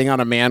are sitting on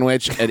a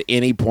manwich at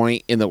any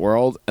point in the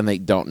world, and they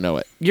don't know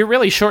it. you're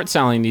really short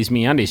selling these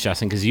MeUndies,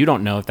 Justin, because you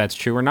don't know if that's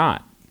true or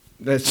not.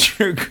 That's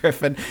true,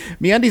 Griffin.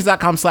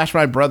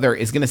 MeUndies.com/mybrother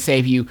is going to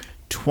save you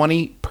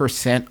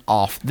 20%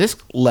 off. This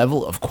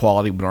level of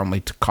quality would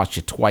normally cost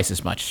you twice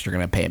as much as you're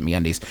going to pay at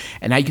MeUndies.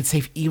 And now you can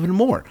save even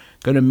more.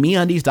 Go to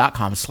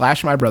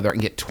MeUndies.com/mybrother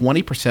and get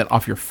 20%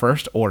 off your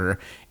first order.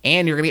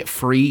 And you're going to get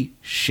free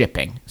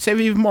shipping.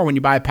 Save even more when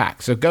you buy a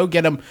pack. So go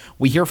get them.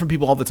 We hear from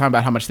people all the time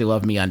about how much they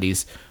love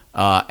MeUndies.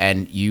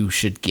 And you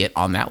should get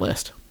on that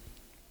list.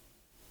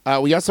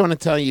 We also want to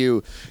tell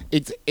you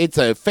it's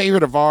a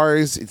favorite of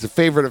ours. It's a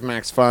favorite of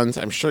Max Fun's.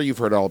 I'm sure you've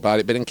heard all about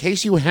it. But in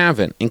case you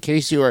haven't, in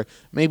case you are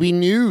maybe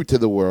new to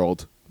the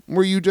world,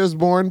 were you just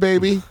born,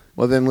 baby?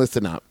 Well, then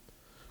listen up.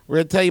 We're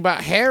going to tell you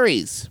about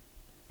Harry's.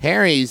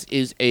 Harry's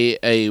is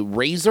a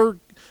razor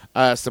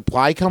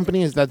supply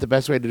company. Is that the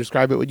best way to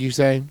describe it, would you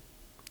say?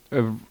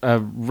 A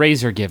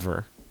razor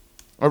giver.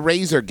 A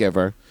razor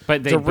giver.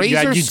 But It's a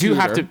razor you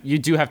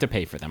do have to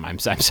pay for them. I'm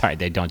sorry,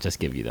 they don't just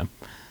give you them.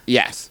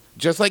 Yes.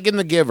 Just like in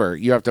The Giver,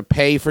 you have to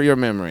pay for your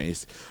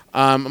memories.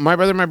 My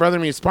Brother,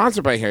 Me is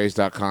sponsored by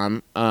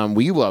Harry's.com.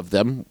 We love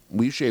them.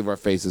 We shave our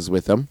faces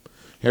with them.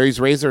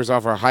 Harry's razors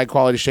offer a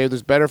high-quality shave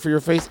that's better for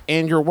your face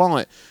and your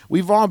wallet.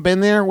 We've all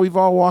been there. We've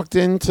all walked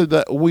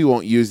into we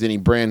won't use any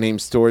brand name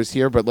stores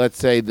here, but let's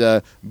say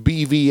the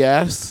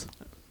BVS.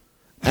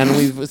 And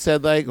we've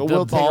said, like,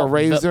 we'll take a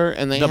razor,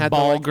 and they the had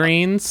ball the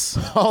greens.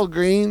 ball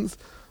greens,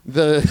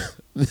 the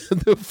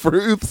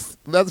fruits.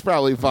 That's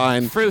probably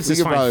fine. Fruits We is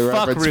could fine. probably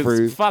Fuck reference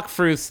fruits. Fuck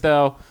fruits,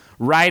 though.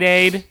 Rite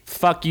Aid,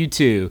 fuck you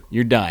too.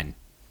 You're done.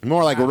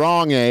 More like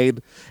wrong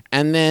aid.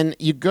 And then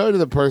you go to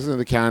the person at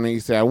the counter, you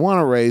say, I want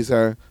a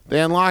razor.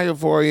 They unlock it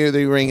for you,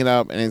 they ring it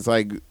up, and it's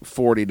like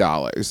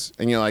 $40.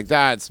 And you're like,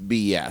 that's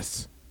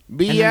BS.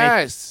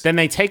 BS. Then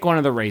they take one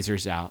of the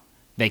razors out.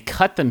 They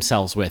cut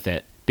themselves with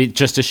it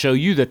just to show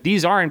you that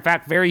these are in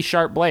fact very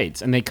sharp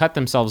blades, and they cut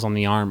themselves on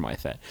the arm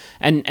with it.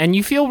 And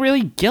you feel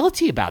really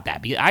guilty about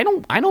that because I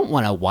don't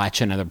want to watch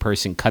another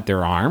person cut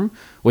their arm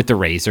with the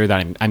razor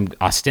that I'm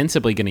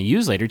ostensibly going to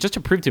use later just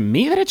to prove to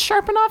me that it's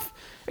sharp enough.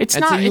 It's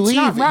and not. so you it's leave,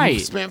 not right.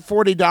 You've spent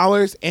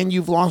 $40 and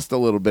you've lost a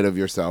little bit of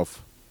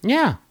yourself.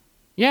 Yeah.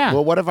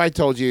 Well, what if I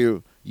told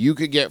you you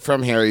could get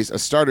from Harry's a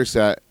starter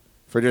set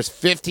for just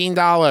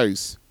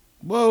 $15?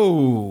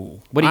 Whoa.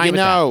 What do you I get with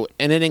know.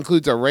 And it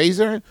includes a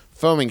razor,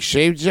 foaming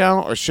shave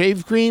gel or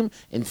shave cream,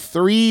 and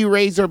 3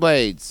 razor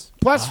blades,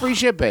 plus free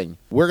shipping.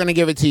 We're going to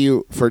give it to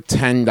you for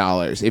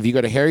 $10. If you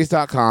go to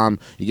harrys.com,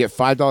 you get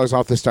 $5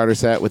 off the starter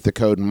set with the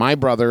code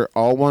MYBROTHER,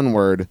 all one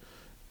word.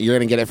 You're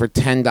going to get it for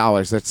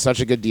 $10. That's such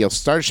a good deal.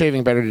 Start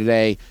shaving better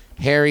today.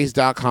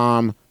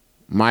 harrys.com,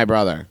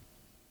 MYBROTHER.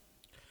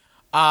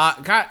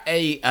 Got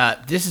a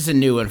this is a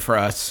new one for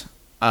us.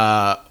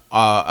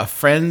 A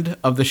friend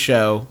of the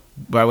show,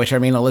 by which I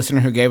mean a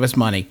listener who gave us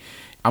money.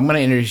 I'm going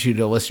to introduce you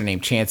to a listener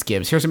named Chance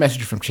Gibbs. Here's a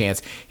message from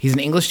Chance. He's an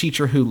English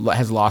teacher who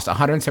has lost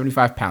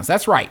 175 pounds.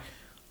 That's right,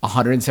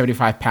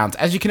 175 pounds.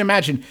 As you can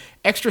imagine,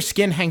 extra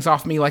skin hangs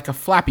off me like a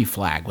flappy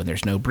flag when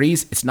there's no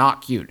breeze. It's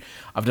not cute.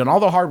 I've done all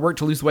the hard work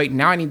to lose weight.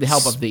 Now I need the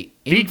help of the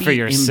Speak for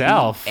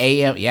yourself.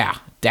 Yeah,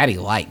 daddy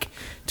like.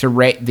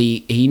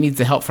 He needs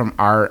the help from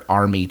our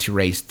army to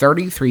raise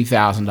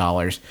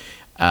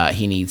 $33,000.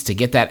 He needs to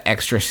get that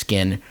extra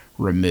skin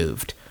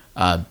removed.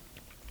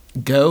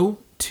 Go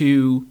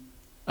to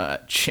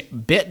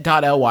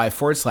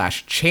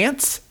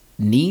bit.ly/chance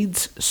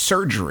needs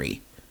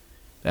surgery.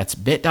 That's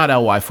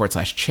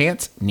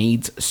bit.ly/chance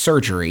needs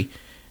surgery,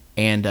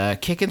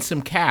 and kick in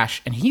some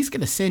cash, and he's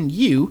going to send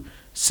you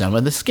some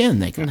of the skin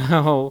they got.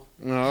 No.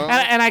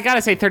 And I got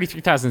to say,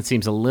 33,000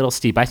 seems a little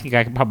steep. I think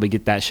I could probably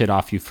get that shit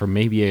off you for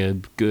maybe a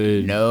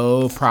good...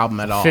 No problem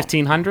at all.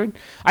 1,500?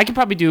 I could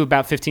probably do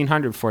about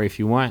 1,500 for you if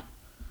you want.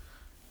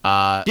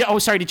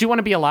 Sorry, did you want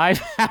to be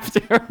alive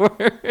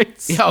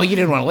afterwards? Oh, you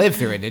didn't want to live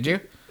through it, did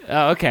you?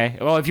 Oh, okay.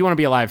 Well, if you want to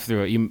be alive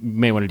through it, you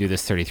may want to do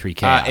this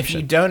 33K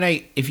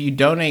If you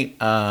donate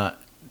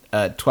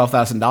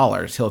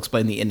 $12,000, he'll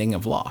explain the ending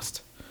of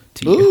Lost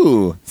to you.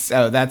 Ooh.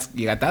 So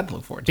you got that to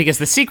look forward to. Because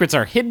the secrets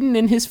are hidden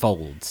in his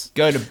folds.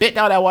 Go to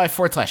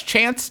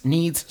bit.ly/chance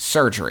needs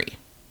surgery.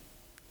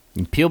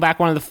 You peel back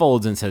one of the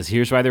folds and says,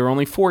 here's why there were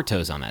only 4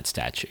 toes on that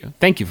statue.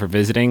 Thank you for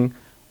visiting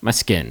my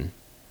skin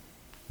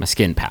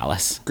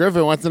palace.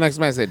 Griffin, what's the next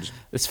message?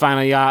 This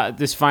final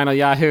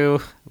Yahoo.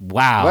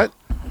 Wow. What?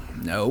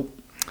 Nope.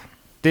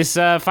 This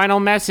final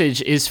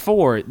message is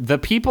for the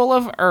people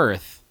of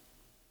Earth.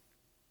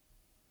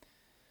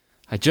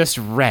 I just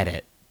read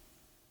it.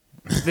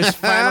 This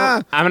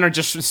final, I'm gonna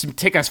just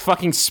take a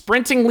fucking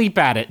sprinting leap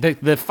at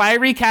it. The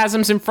fiery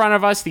chasms in front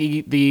of us.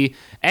 The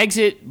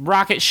exit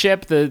rocket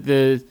ship.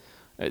 The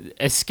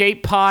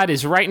escape pod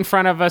is right in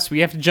front of us. We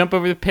have to jump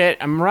over the pit.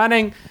 I'm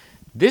running.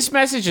 This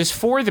message is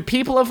for the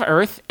people of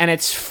Earth, and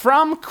it's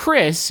from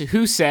Chris,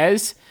 who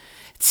says,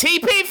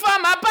 "TP for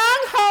my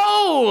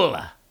bunghole."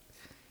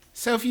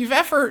 So if you've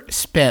ever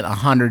spent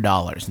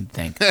 $100 and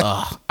think,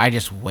 ugh, I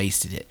just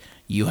wasted it,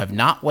 you have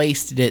not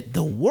wasted it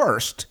the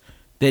worst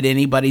that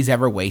anybody's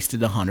ever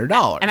wasted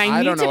 $100. And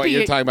I don't know what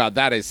you're talking about.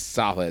 That is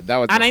solid. That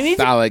was a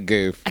solid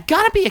goof. I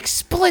gotta be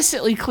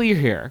explicitly clear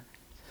here.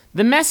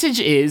 The message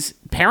is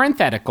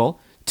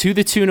parenthetical to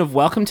the tune of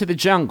 "Welcome to the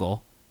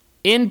Jungle,"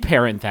 in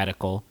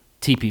parenthetical,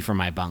 "TP for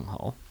my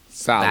bunghole."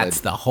 Solid.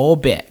 That's the whole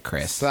bit,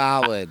 Chris.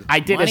 Solid. I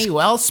did Money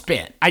well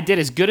spent. I did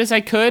as good as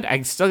I could.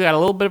 I still got a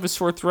little bit of a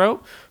sore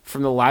throat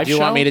from the live show. Do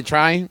you want me to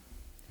try?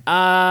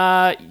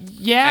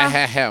 Yeah.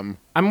 Ahem.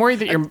 I'm worried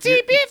that you're...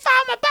 TP for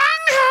my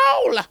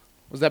bunghole.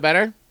 Was that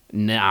better?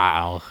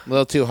 No. A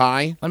little too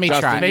high? Let me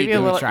try. Maybe a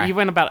Let me little... try. You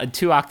went about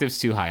 2 octaves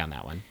too high on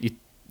that one.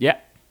 Yeah.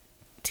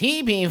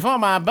 TP for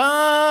my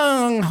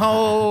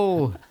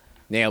bunghole.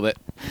 Nailed it.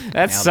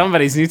 That's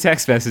somebody's new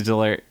text message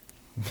alert.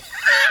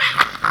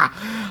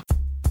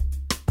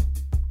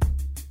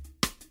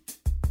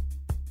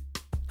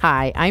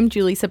 Hi, I'm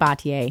Julie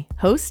Sabatier,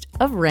 host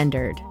of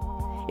Rendered.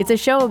 It's a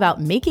show about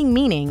making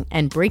meaning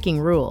and breaking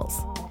rules.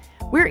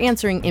 We're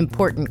answering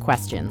important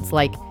questions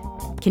like,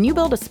 can you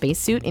build a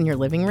spacesuit in your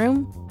living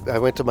room? I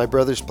went to my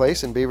brother's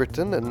place in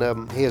Beaverton,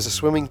 and he has a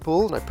swimming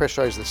pool, and I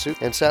pressurized the suit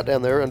and sat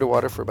down there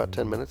underwater for about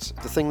 10 minutes.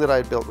 The thing that I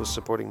had built was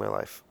supporting my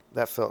life.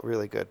 That felt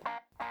really good.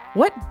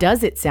 What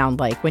does it sound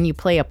like when you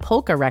play a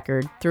polka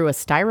record through a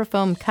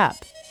styrofoam cup?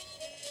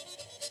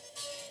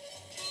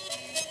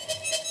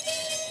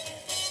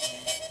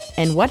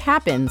 And what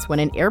happens when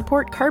an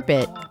airport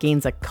carpet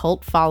gains a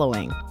cult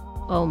following?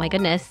 Oh my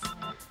goodness,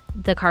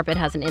 the carpet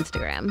has an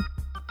Instagram.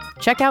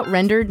 Check out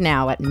Rendered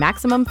now at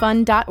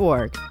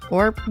MaximumFun.org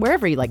or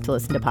wherever you like to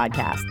listen to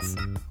podcasts.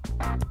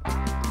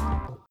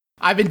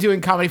 I've been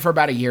doing comedy for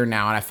about a year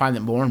now, and I find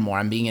that more and more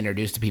I'm being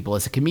introduced to people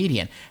as a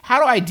comedian. How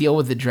do I deal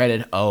with the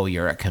dreaded, "Oh,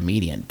 you're a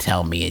comedian,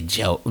 tell me a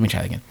joke"? Let me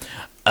try that again.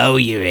 "Oh,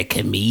 you're a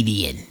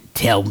comedian,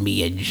 tell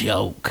me a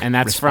joke." And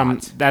that's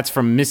response.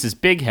 from Mrs.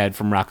 Bighead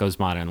from Rocco's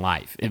Modern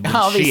Life.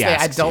 Obviously,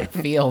 I don't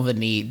feel the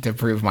need to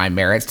prove my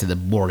merits to the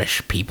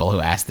boorish people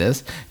who ask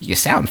this. You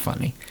sound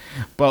funny.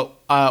 But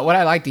what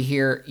I like to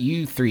hear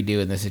you three do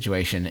in this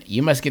situation,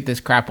 you must get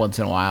this crap once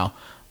in a while.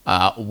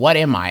 What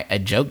am I? A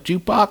joke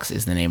jukebox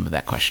is the name of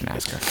that question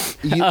asker.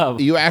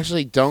 You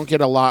actually don't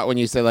get a lot when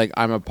you say, like,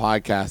 I'm a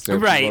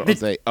podcaster. Right. People will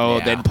say,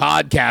 then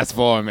podcast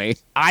for me.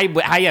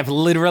 I have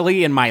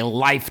literally in my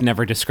life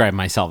never described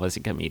myself as a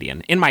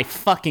comedian. In my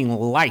fucking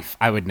life,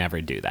 I would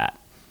never do that.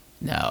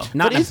 No.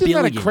 Not But in a isn't that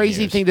a billion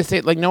crazy years. thing to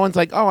say? Like, no one's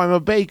like, "Oh, I'm a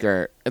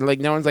baker." And, like,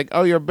 no one's like,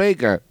 "Oh, you're a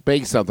baker.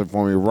 Bake something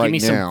for me right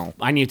Give me now."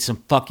 I need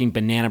some fucking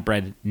banana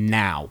bread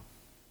now.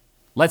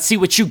 Let's see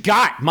what you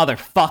got,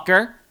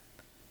 motherfucker.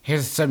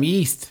 Here's some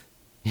yeast.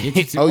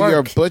 Get Oh, you're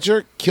a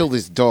butcher? Kill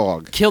this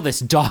dog. Kill this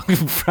dog in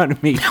front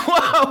of me.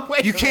 Whoa,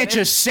 wait You a can't minute.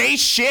 just say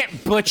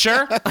shit,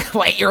 butcher.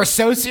 Wait, you're a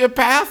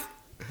sociopath?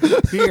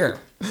 Here,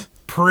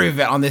 prove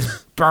it on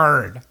this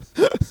bird,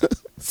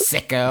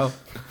 sicko.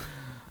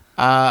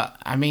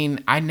 I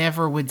mean, I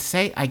never would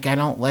say, I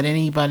don't let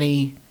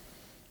anybody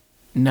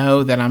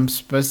know that I'm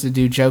supposed to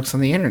do jokes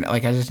on the internet.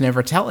 Like, I just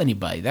never tell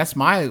anybody. That's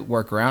my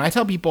workaround. I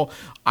tell people,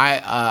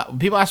 when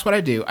people ask what I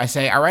do, I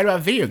say I write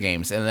about video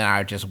games, and then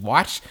I just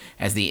watch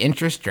as the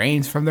interest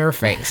drains from their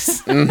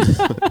face.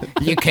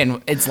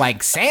 It's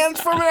like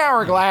sands from an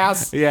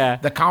hourglass. Yeah.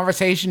 The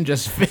conversation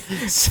just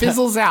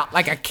fizzles out.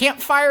 Like a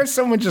campfire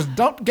someone just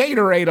dumped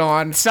Gatorade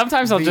on.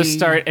 Sometimes I'll just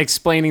start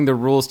explaining the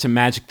rules to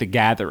Magic the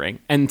Gathering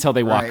until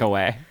they walk Right.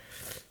 away.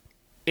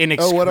 In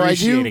What do I do?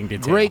 excruciating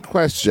detail. Great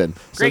question.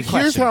 Great so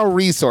here's question. how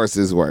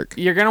resources work.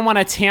 You're gonna want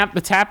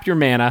to tap your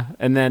mana,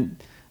 and then,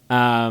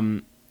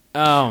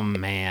 oh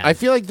man, I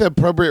feel like the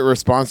appropriate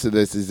response to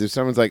this is if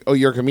someone's like, "Oh,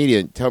 you're a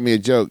comedian. Tell me a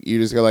joke." You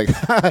just go like,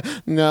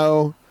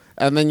 "No,"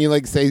 and then you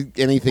like say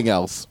anything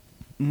else.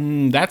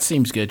 That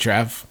seems good,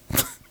 Trev.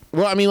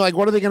 Well, I mean, like,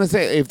 what are they going to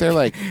say if they're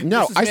like,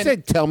 "No, has I been-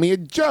 said tell me a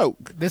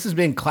joke." This has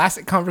been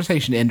classic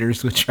conversation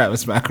enders with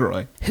Travis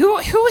McElroy.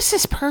 who is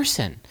this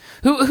person?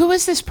 Who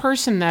is this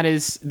person that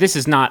is? This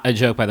is not a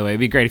joke, by the way. It'd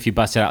be great if you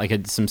busted out like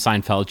some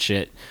Seinfeld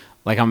shit,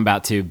 like I'm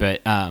about to.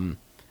 But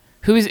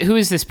who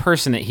is this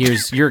person that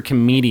hears you're a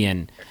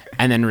comedian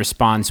and then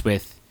responds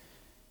with,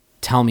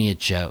 "Tell me a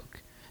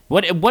joke"?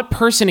 What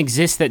person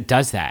exists that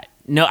does that?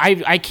 No,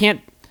 I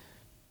can't.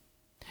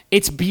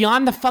 It's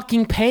beyond the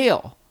fucking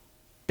pale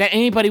that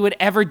anybody would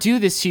ever do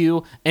this to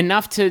you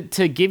enough to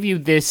give you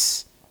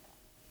this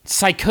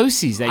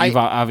psychoses that you've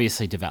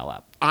obviously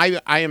developed.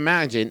 I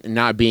imagine,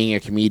 not being a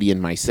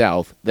comedian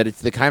myself, that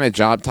it's the kind of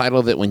job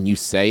title that when you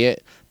say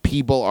it,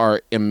 people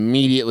are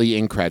immediately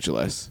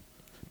incredulous.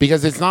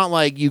 Because it's not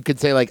like you could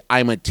say, like,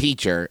 I'm a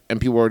teacher, and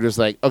people are just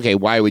like, okay,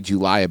 why would you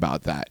lie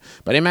about that?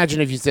 But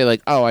imagine if you say,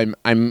 like, oh,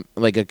 I'm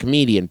like a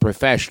comedian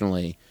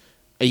professionally.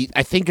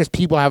 I think just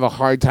people have a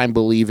hard time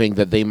believing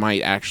that they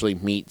might actually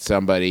meet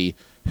somebody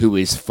who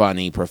is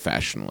funny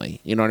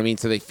professionally. You know what I mean?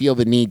 So they feel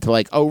the need to,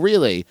 like, oh,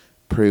 really?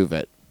 Prove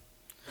it.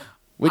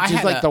 Which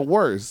is, like, the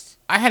worst.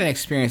 I had an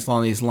experience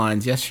along these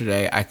lines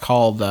yesterday. I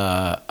called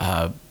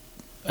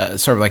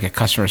sort of like a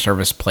customer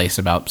service place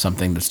about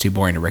something that's too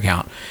boring to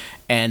recount.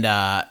 And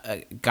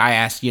a guy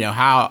asked,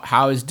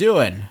 how is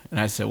doing? And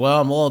I said,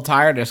 well, I'm a little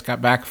tired. I just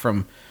got back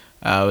from,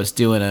 I was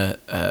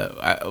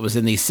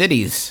in these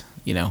cities,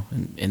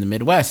 in the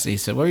Midwest. And he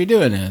said, what are you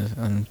doing?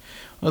 And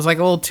it was like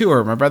a little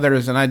tour. My brother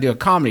and I do a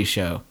comedy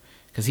show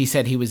because he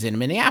said he was in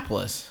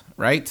Minneapolis,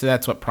 right? So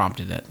that's what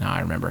prompted it. Now I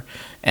remember.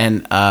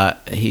 And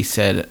he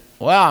said,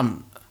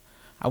 well,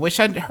 I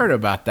wish I'd heard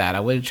about that. I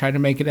would have tried to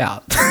make it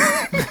out.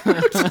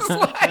 Just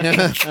like,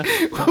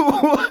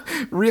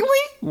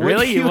 really?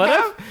 Really? You would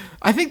have?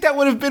 I think that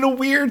would have been a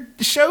weird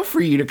show for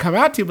you to come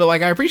out to, but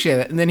like I appreciate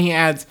it. And then he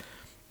adds,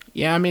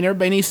 yeah, I mean,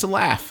 everybody needs to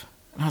laugh.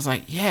 And I was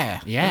like, yeah,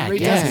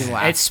 everybody does need to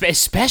laugh. It's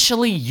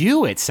especially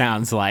you. It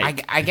sounds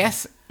like I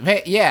guess,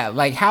 yeah.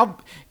 Like how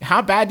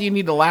bad do you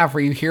need to laugh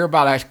where you hear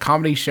about a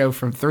comedy show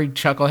from three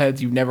chuckleheads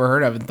you've never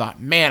heard of and thought,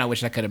 man, I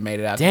wish I could have made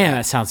it out. Damn,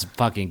 that sounds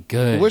fucking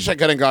good. I wish I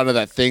could have gone to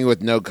that thing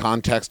with no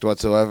context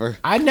whatsoever.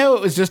 I know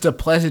it was just a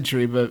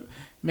pleasantry, but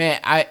man,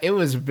 it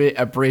was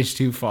a bridge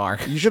too far.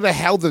 You should have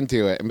held them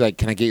to it and be like,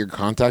 can I get your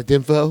contact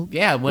info?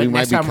 Yeah, we might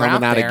next be time we're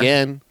coming out out there.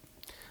 again.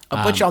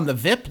 I'll put you on the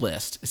VIP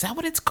list. Is that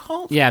what it's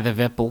called? Yeah, the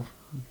Vipple.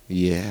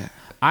 Yeah.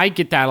 I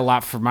get that a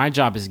lot for my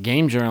job as a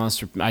game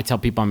journalist. I tell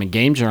people I'm a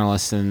game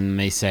journalist, and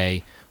they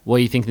say, what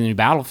do you think of the new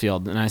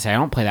Battlefield? And I say, I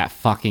don't play that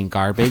fucking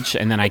garbage.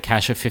 And then I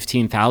cash a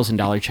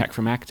 $15,000 check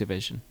from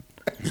Activision.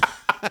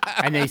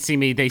 And they see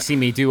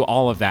me do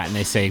all of that, and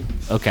they say,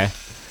 okay,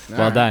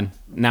 well done.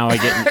 Now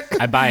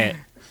I buy it.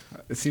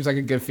 It seems like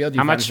a good field.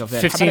 How much?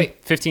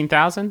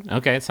 15,000?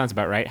 Okay, it sounds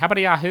about right. How about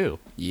a Yahoo?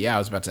 Yeah, I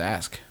was about to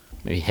ask.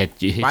 Maybe hit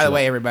By you the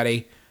way, up.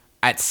 everybody,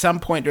 at some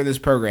point during this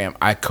program,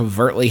 I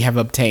covertly have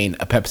obtained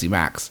a Pepsi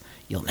Max.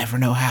 You'll never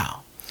know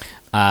how.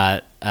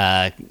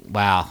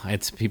 Wow,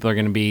 people are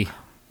going to be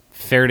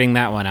ferreting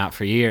that one out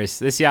for years.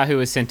 This Yahoo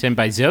was sent in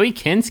by Zoe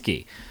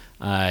Kinski.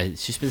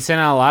 She's been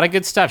sending out a lot of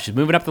good stuff. She's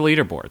moving up the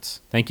leaderboards.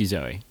 Thank you,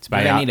 Zoe. It's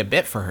by I need a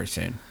bit for her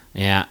soon.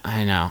 Yeah,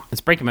 I know.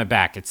 It's breaking my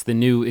back. It's the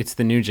new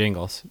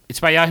jingles. It's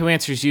by Yahoo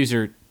Answers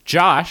user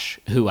Josh,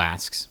 who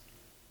asks,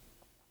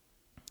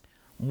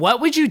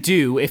 what would you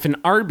do if an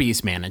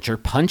Arby's manager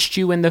punched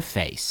you in the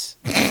face?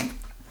 All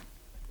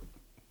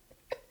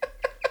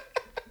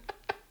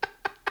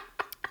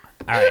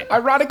right.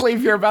 Ironically,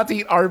 if you're about to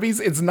eat Arby's,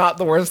 it's not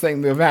the worst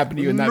thing that have happened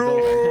to you in that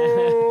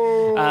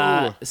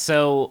building.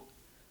 So,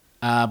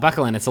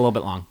 buckle in. It's a little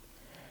bit long.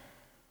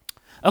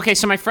 Okay,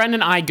 so my friend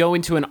and I go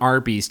into an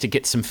Arby's to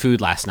get some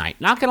food last night.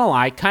 Not gonna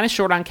lie, kind of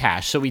short on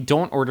cash, so we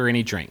don't order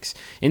any drinks.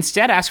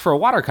 Instead, ask for a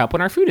water cup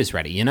when our food is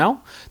ready,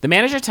 The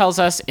manager tells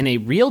us in a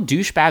real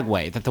douchebag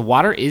way that the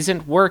water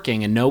isn't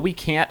working and no, we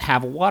can't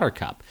have a water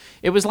cup.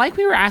 It was like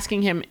we were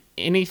asking him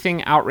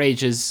anything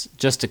outrageous,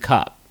 just a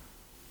cup.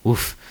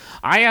 Oof.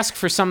 I ask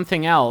for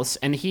something else,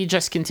 and he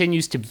just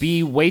continues to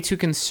be way too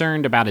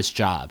concerned about his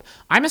job.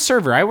 I'm a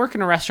server. I work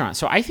in a restaurant,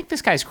 so I think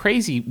this guy's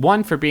crazy,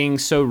 one, for being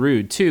so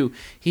rude. Two,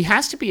 he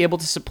has to be able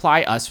to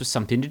supply us with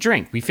something to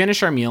drink. We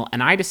finish our meal,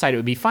 and I decide it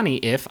would be funny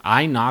if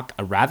I knock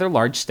a rather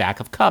large stack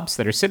of cups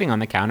that are sitting on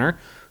the counter.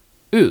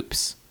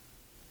 Oops.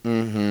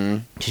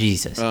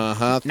 Jesus.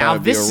 Thought Now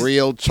it'd be this- a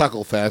real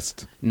chuckle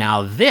fest.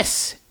 Now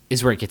this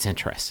is where it gets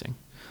interesting.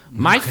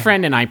 My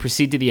friend and I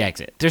proceed to the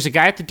exit. There's a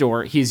guy at the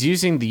door. He's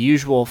using the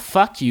usual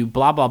fuck you,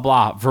 blah, blah,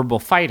 blah, verbal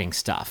fighting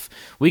stuff.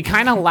 We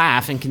kind of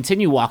laugh and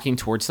continue walking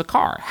towards the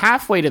car.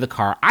 Halfway to the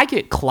car, I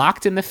get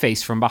clocked in the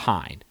face from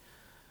behind.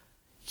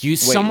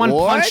 Someone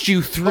what? punched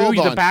you through Hold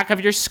the on. back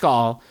of your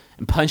skull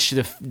and punched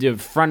the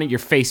front of your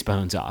face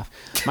bones off.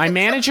 My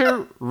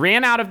manager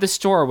ran out of the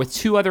store with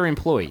 2 other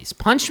employees,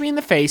 punched me in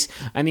the face,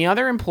 and the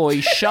other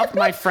employee shoved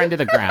my friend to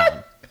the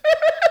ground.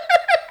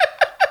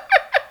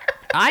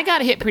 I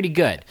got hit pretty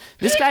good.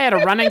 This guy had a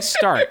running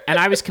start, and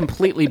I was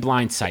completely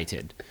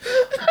blindsided.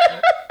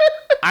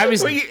 I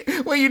was...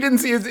 What you didn't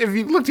see is if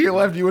you looked to your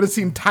left, you would have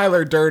seen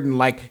Tyler Durden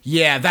like,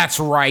 yeah, that's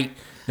right.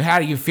 How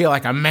do you feel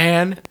like a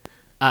man?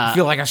 You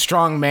feel like a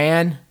strong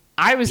man?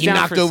 I was He down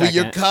knocked for a over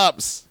second. your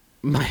cups.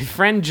 My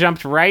friend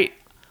jumped right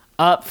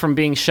up from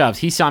being shoved.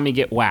 He saw me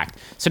get whacked.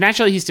 So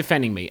naturally, he's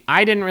defending me.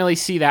 I didn't really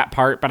see that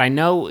part, but I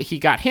know he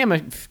got him a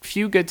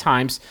few good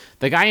times.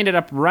 The guy ended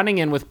up running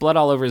in with blood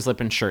all over his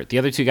lip and shirt. The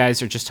other 2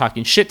 guys are just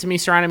talking shit to me,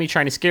 surrounding me,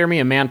 trying to scare me.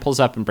 A man pulls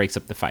up and breaks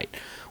up the fight.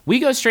 We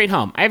go straight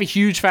home. I have a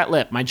huge fat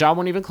lip. My jaw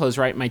won't even close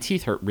right. My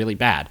teeth hurt really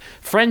bad.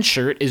 Friend's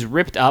shirt is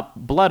ripped up,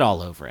 blood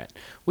all over it.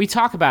 We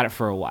talk about it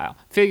for a while.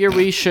 Figure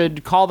we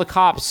should call the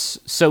cops,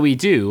 so we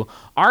do.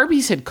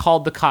 Arby's had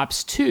called the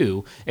cops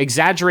too,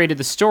 exaggerated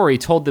the story,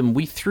 told them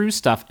we threw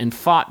stuff and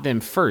fought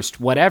them first,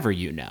 whatever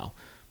you know.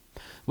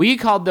 We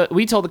told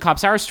the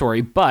cops our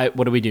story, but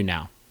what do we do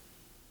now?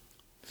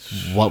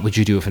 What would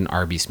you do if an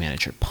Arby's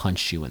manager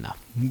punched you in the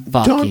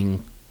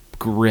fucking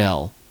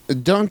grill?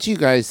 Don't you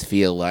guys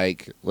feel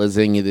like,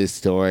 listening to this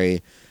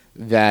story,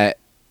 that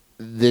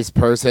this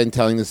person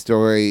telling the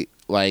story,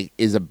 like,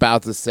 is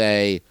about to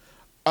say,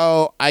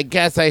 oh, I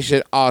guess I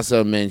should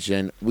also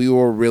mention we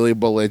were really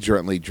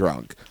belligerently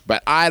drunk.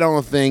 But I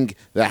don't think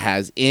that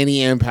has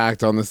any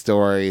impact on the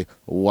story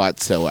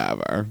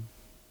whatsoever.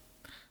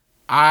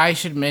 I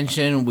should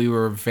mention we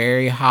were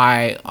very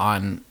high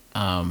on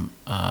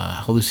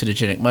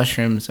hallucinogenic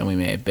mushrooms, and we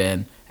may have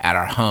been at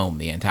our home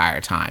the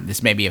entire time.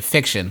 This may be a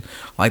fiction,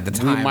 like the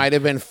time We might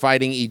have been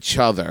fighting each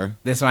other.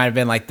 This might have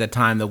been like the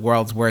time the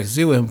world's worst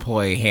zoo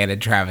employee handed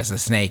Travis a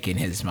snake in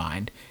his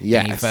mind.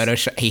 Yes.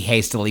 And he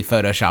hastily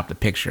photoshopped a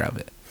picture of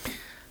it.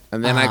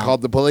 And then I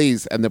called the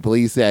police, and the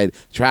police said,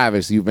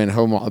 Travis, you've been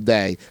home all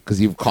day because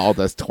you've called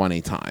us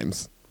 20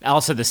 times.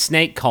 Also, the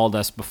snake called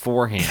us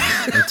beforehand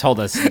and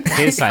told us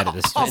his side of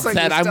the story. Also,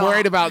 Said, you're I'm still-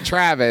 worried about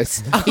Travis.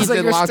 He's like,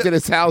 been you're locked still- in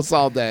his house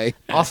all day.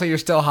 Also, you're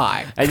still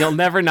high. And you'll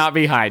never not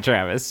be high,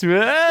 Travis.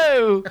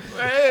 Whoa!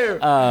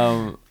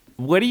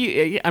 What do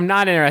you... I'm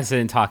not interested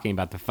in talking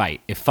about the fight.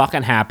 It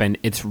fucking happened.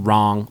 It's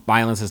wrong.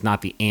 Violence is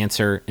not the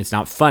answer. It's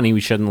not funny. We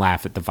shouldn't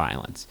laugh at the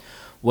violence.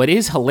 What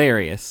is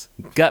hilarious,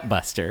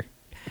 gutbuster,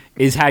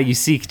 is how you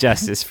seek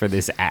justice for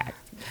this act.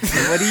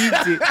 What do you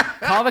do?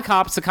 Call the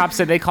cops. The cops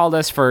said they called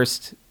us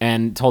first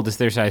and told us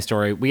their side of the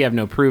story. We have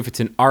no proof. It's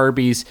an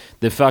Arby's.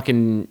 The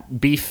fucking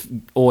beef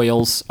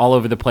oils all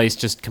over the place.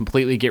 Just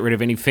completely get rid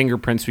of any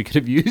fingerprints we could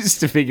have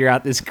used to figure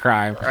out this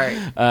crime. Right.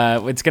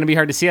 It's going to be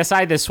hard to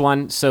CSI this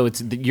one. So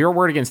it's your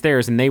word against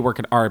theirs, and they work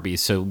at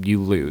Arby's, so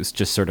you lose,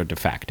 just sort of de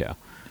facto.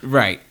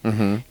 Right.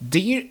 Mm-hmm. Do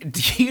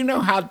you know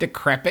how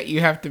decrepit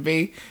you have to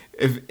be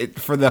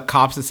for the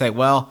cops to say,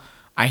 well,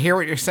 I hear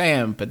what you're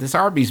saying, but this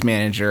Arby's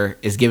manager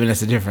is giving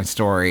us a different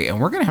story, and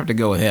we're going to have to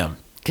go with him.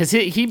 Because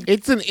he...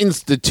 It's an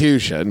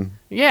institution.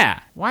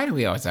 Yeah. Why do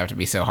we always have to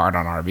be so hard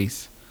on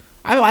Arby's?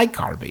 I like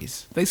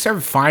Arby's. They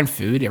serve fine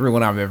food.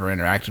 Everyone I've ever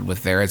interacted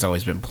with there has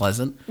always been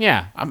pleasant.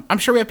 Yeah. I'm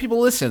sure we have people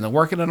listening that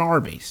work at an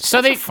Arby's.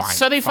 So That's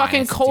they a fine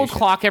fucking cold institution.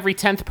 clock every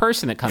 10th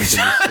person that comes in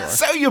the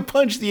store. So you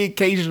punch the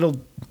occasional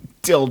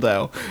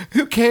dildo.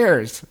 Who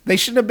cares? They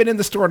shouldn't have been in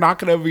the store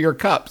knocking over your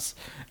cups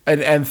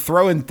and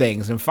throwing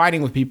things and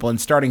fighting with people and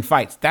starting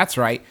fights. That's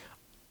right.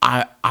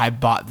 I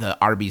bought the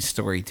Arby's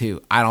story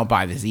too. I don't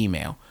buy this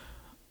email.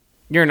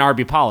 You're an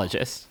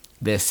Arby-pologist.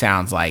 This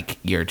sounds like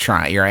you're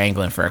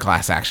angling for a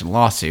class action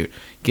lawsuit.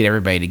 Get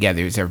everybody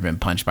together who's ever been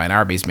punched by an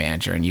Arby's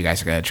manager, and you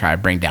guys are going to try to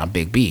bring down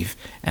Big Beef.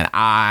 And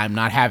I'm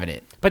not having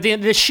it. But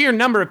the sheer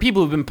number of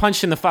people who've been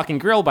punched in the fucking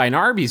grill by an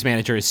Arby's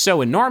manager is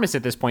so enormous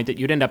at this point that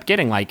you'd end up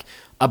getting like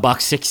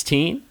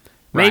 $1.16,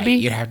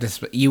 maybe.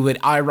 Right. You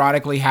would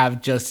ironically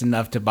have just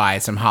enough to buy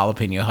some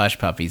jalapeno hush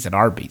puppies at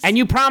Arby's. And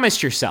you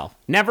promised yourself,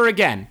 never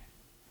again.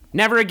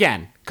 Never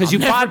again. Because you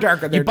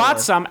bought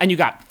some and you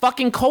got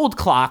fucking cold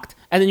clocked,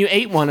 and then you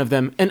ate one of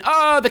them, and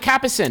the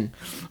capsaicin.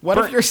 What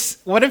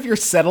if your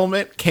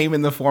settlement came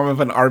in the form of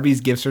an Arby's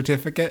gift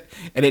certificate,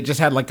 and it just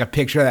had like a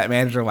picture of that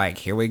manager, like,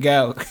 here we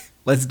go,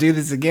 let's do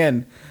this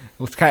again.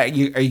 Are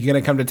you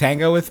gonna come to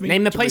Tango with me?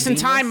 Name the to place and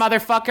redeem time,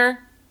 this? motherfucker.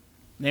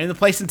 Name the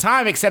place and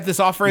time. Except this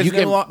offer is You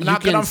can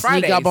not good on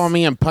Fridays. sneak up on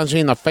me and punch me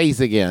in the face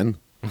again.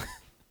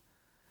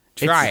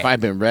 Try If it.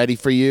 I've been ready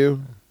for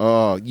you,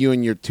 you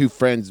and your 2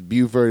 friends,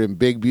 Buford and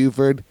Big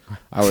Buford,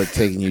 I would have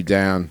taken you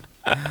down.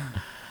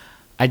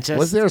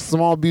 Was there a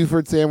small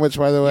Buford sandwich,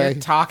 by the way?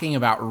 You're talking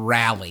about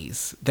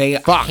rallies. They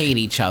Fuck. hate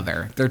each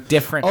other. They're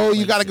different. Oh,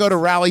 you got to go to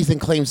rallies and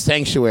claim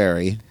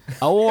sanctuary.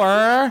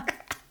 Or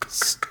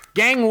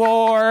gang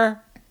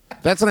war.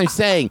 That's what I'm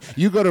saying.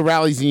 You go to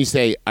rallies and you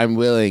say, I'm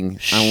willing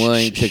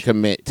to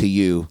commit to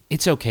you.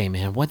 It's okay,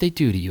 man. What'd they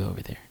do to you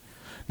over there?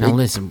 Now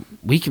listen,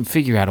 we can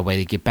figure out a way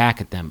to get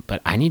back at them,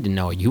 but I need to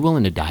know, are you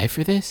willing to die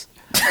for this?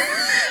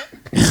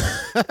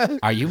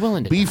 Are you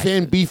willing to Beef die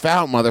in, beef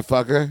out,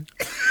 motherfucker.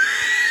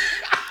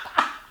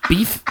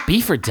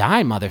 Beef or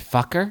die,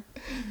 motherfucker.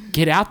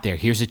 Get out there.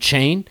 Here's a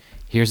chain.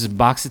 Here's a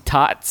box of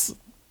tots.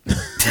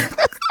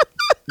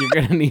 You're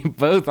going to need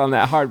both on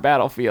that hard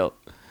battlefield.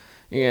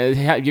 You're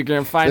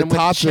going to find The them with the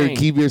tots will chain.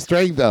 keep your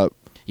strength up.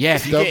 Yeah,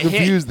 if you Don't get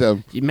confuse hit,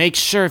 them. you make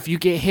sure if you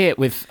get hit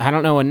with, I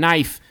don't know, a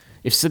knife,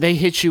 if so they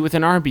hit you with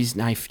an Arby's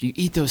knife, you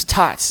eat those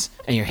tots,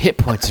 and your hit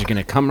points are going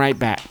to come right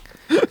back.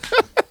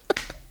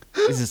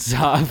 This is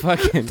so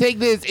fucking... Take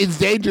this. It's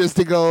dangerous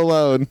to go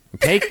alone.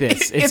 Take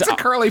this. It's a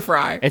curly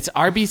fry. It's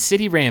Arby's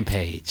City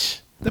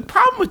Rampage. The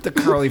problem with the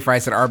curly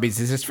fries at Arby's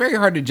is it's very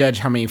hard to judge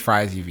how many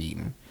fries you've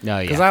eaten. Oh,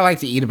 yeah. Because I like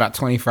to eat about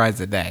 20 fries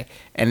a day.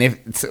 And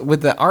if it's,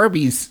 with the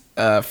Arby's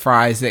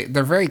fries,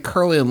 they're very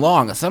curly and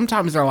long.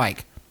 Sometimes they're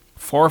like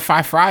 4 or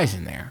 5 fries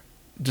in there.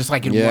 Just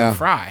like in one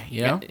fry,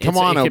 you know? Come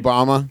on,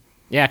 Obama.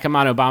 Yeah, come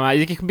on, Obama.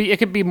 It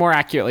could be more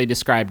accurately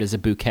described as a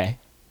bouquet.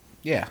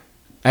 Yeah.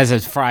 As a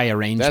fry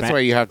arrangement. That's why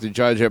you have to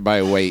judge it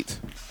by weight.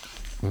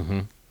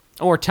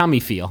 Or tummy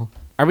feel.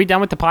 Are we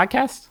done with the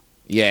podcast?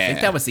 Yeah. I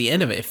think that was the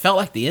end of it. It felt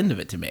like the end of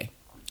it to me.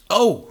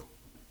 Oh,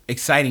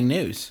 exciting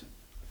news.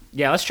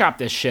 Yeah, let's drop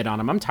this shit on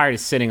him. I'm tired of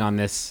sitting on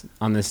this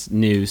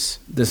news.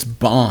 This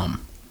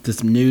bomb.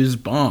 This news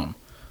bomb.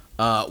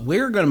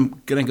 We're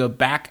gonna go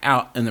back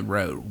out in the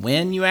road.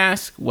 When, you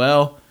ask?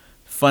 Well,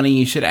 funny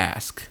you should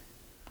ask.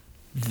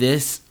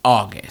 This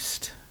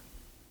August,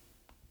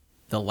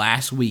 the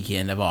last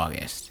weekend of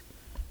August,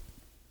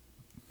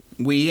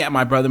 we at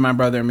My Brother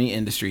and Me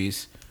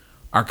Industries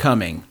are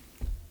coming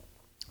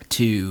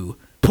to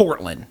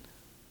Portland,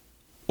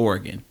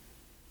 Oregon,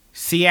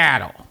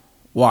 Seattle,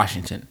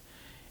 Washington,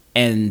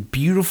 and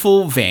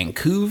beautiful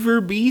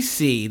Vancouver,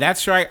 BC.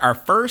 That's right, our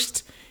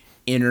first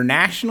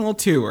international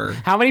tour.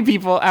 How many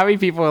people are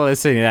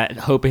listening to that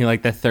hoping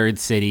like the third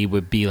city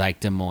would be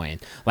like Des Moines?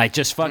 Like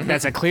just fuck,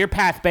 that's a clear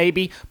path,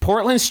 baby.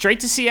 Portland straight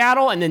to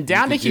Seattle and then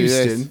down to could do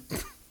this. Houston.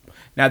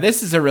 Now,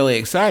 this is a really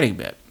exciting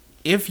bit.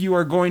 If you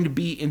are going to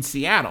be in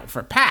Seattle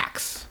for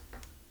PAX,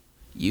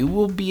 you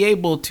will be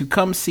able to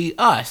come see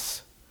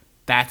us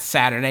that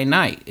Saturday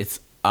night.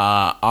 It's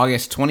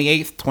August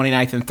 28th,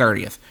 29th, and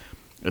 30th.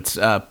 It's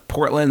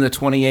Portland the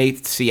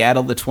 28th,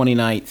 Seattle the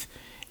 29th,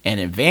 and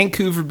in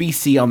Vancouver,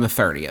 BC on the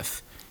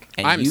 30th.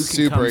 And I'm you can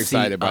super come see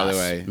excited, by the us.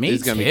 way. Me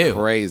It's going to too. be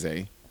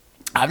crazy.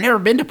 I've never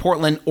been to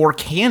Portland or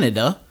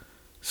Canada,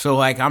 so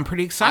like I'm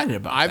pretty excited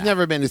about I've that.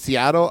 never been to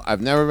Seattle.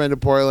 I've never been to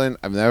Portland.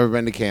 I've never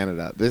been to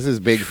Canada. This is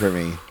big for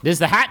me. This is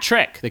the hat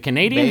trick, the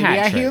Canadian Baby, hat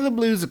I trick. hear the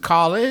blues are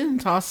calling,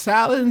 toss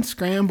salad and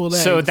scrambled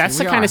eggs. So that's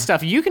the Here we kind are. of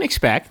stuff you can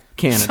expect.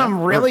 Canada,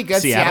 Some really or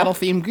good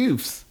Seattle-themed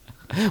goofs.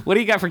 What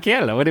do you got for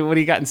Canada? What do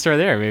you got in store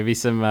there? Maybe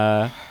some.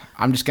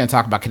 I'm just going to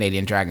talk about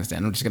Canadian Dragons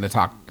Den. I'm just going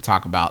to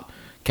talk about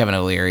Kevin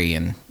O'Leary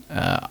and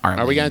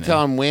Army. Are we going to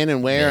tell them when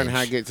and where and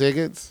how to get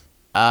tickets?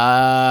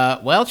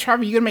 Well,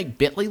 Trevor, you going to make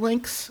Bitly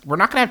links? We're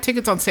not going to have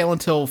tickets on sale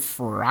until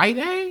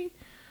Friday.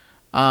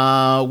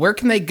 Where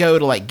can they go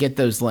to like get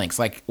those links?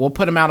 Like we'll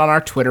put them out on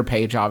our Twitter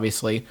page,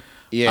 obviously.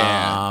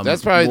 Yeah,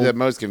 that's probably the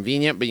most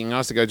convenient. But you can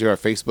also go to our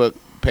Facebook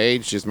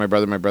page, just my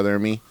brother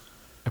and me.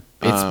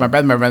 It's my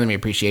brother and me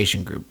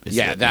appreciation group. is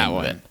Yeah, the that name of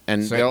one, it.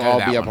 and So they'll go to all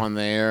that be up one. on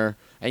there.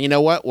 And you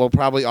know what? We'll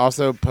probably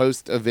also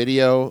post a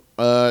video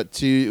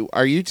to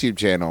our YouTube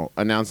channel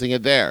announcing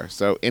it there.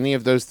 So any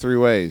of those 3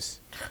 ways.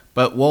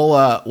 But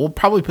we'll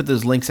probably put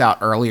those links out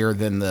earlier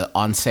than the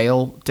on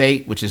sale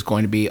date, which is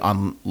going to be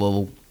on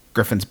Little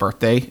Griffin's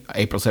birthday,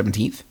 April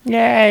 17th.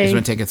 Yay! Is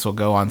when tickets will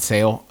go on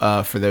sale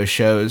for those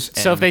shows.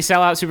 So if they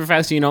sell out super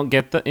fast and you don't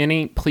get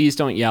any, please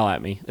don't yell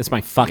at me. It's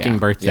my fucking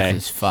birthday.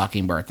 It's his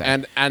fucking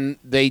birthday. And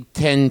they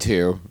tend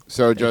to.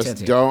 So just tend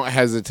to. don't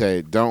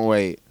hesitate. Don't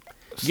wait.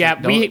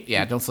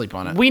 Yeah, don't sleep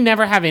on it. we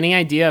never have any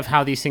idea of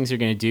how these things are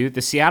going to do.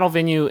 The Seattle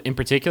venue in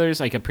particular is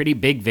like a pretty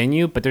big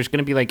venue, but there's going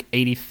to be like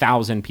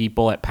 80,000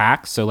 people at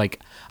PAX. So like,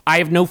 I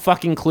have no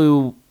fucking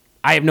clue.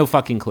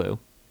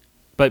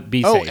 But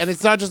be safe. And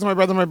it's not just my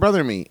brother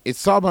and me. It's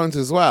Sawbones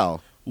as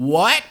well.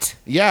 What?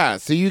 Yeah,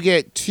 so you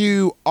get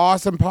 2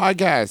 awesome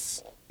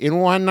podcasts in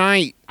one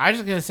night. I was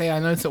just gonna say I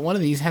noticed that one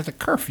of these has a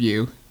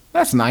curfew.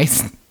 That's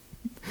nice.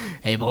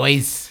 Hey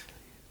boys,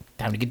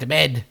 time to get to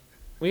bed.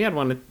 We had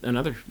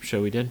another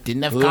show we did.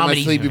 Didn't have Who are my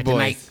comedy sleepy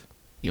tonight. boys?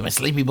 You my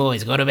sleepy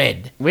boys, go to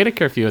bed. We had a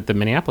curfew at the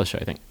Minneapolis show,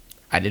 I think.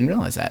 I didn't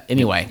realize that.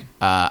 Anyway,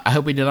 I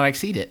hope we did not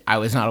exceed it. I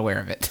was not aware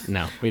of it.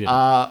 No, we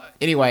didn't.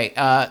 Anyway,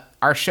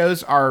 our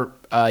shows are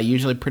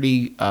usually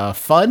pretty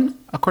fun,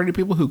 according to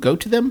people who go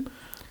to them.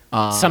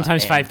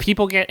 Sometimes 5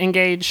 people get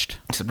engaged.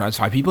 Sometimes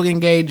 5 people get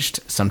engaged.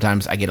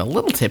 Sometimes I get a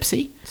little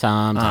tipsy.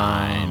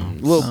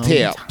 Sometimes. Little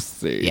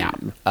tips.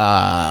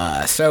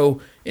 Yeah.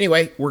 So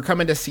anyway, we're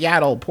coming to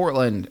Seattle,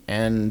 Portland,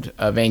 and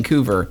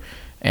Vancouver,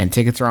 and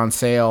tickets are on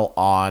sale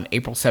on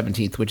April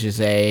 17th, which is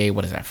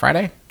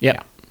Friday? Yep.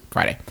 Yeah,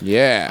 Friday.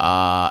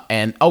 Yeah.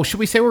 And should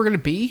we say where we're going to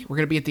be? We're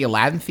going to be at the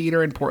Aladdin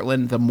Theater in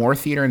Portland, the Moore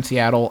Theater in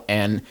Seattle,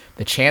 and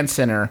the Chan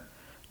Center,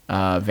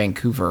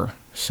 Vancouver.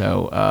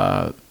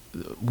 So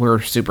we're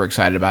super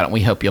excited about it.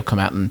 We hope you'll come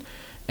out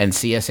and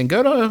see us and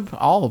go to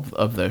all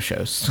of those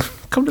shows.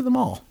 Come to them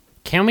all.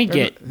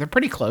 They're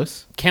pretty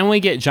close. Can we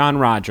get John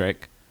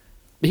Roderick?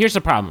 Here's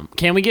the problem.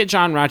 Can we get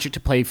John Roderick to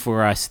play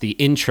for us the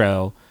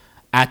intro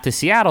at the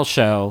Seattle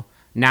show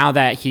now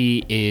that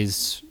he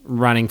is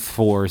running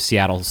for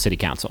Seattle City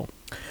Council?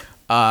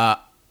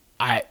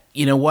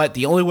 You know what?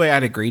 The only way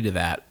I'd agree to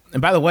that,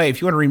 and by the way, if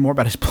you want to read more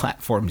about his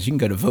platforms, you can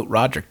go to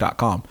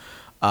voteroderick.com.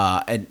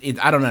 I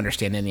don't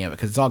understand any of it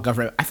because it's all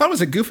government. I thought it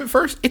was a goof at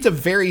first. It's a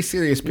very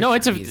serious. No,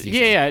 it's it's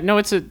real.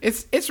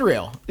 It's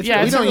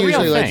real. We don't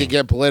usually like to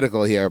get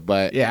political here,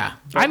 but yeah.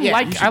 I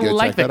like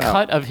the that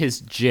cut of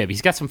his jib.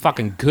 He's got some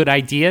fucking good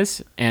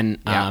ideas, and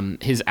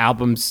his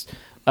albums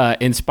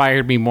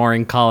inspired me more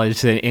in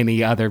college than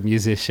any other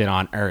musician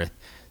on earth.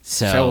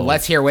 So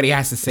let's hear what he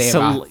has to say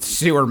about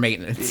sewer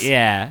maintenance.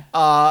 Yeah.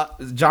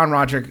 John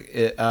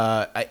Roderick,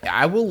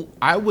 I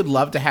would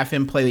love to have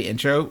him play the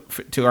intro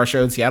to our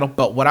show in Seattle,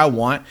 but what I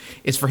want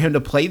is for him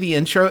to play the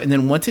intro, and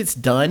then once it's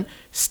done,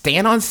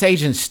 stand on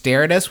stage and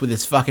stare at us with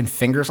his fucking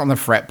fingers on the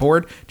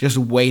fretboard, just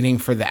waiting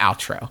for the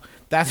outro.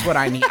 That's what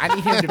I need. I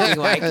need him to be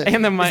like...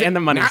 and the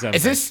money's up.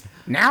 Is this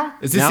now?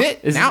 Is this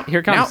it? Now? Here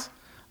it comes.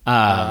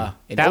 And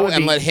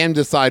let him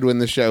decide when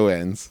the show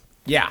ends.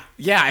 Yeah.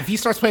 If he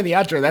starts playing the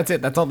outro, that's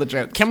it. That's all the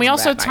jokes. Can we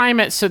also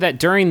time it so that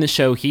during the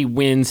show he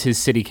wins his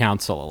city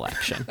council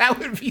election? That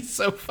would be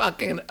so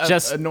fucking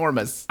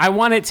enormous. I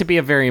want it to be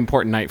a very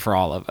important night for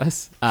all of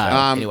us.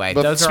 Anyway,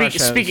 those are our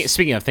shows.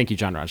 Speaking of, thank you,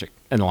 John Roderick,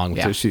 and along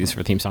with those for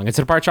the theme song. It's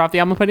a departure off the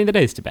album Putting the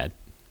Days to Bed.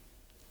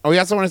 Oh, we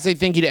also want to say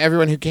thank you to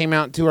everyone who came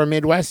out to our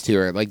Midwest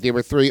tour. Like, they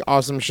were 3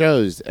 awesome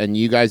shows, and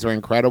you guys were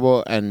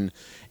incredible, and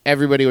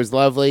everybody was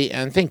lovely,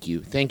 and thank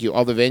you. Thank you.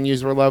 All the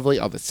venues were lovely,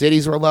 all the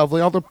cities were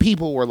lovely, all the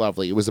people were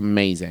lovely. It was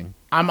amazing.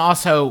 I'm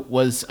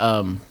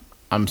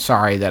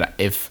sorry that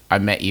if I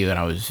met you and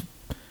I was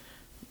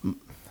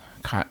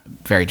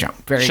very drunk.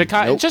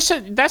 Chicago.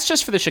 That's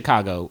just for the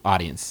Chicago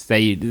audience.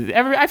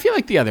 I feel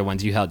like the other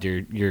ones you held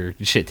your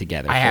shit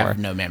together. I have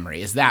no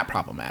memory. Is that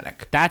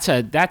problematic? That's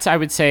I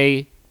would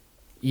say,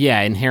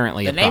 yeah,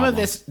 inherently. The name of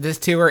this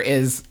tour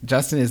is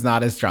Justin is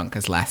not as drunk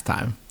as last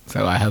time.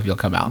 So I hope you'll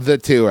come out. The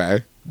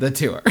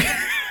tour.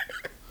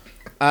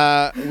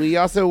 We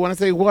also want to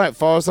say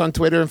follow us on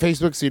Twitter and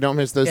Facebook so you don't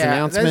miss those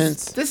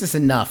announcements. This is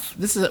enough.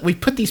 We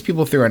put these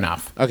people through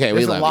enough. Okay,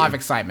 There's a lot of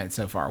excitement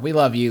so far. We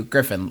love you,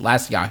 Griffin.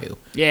 Last Yahoo.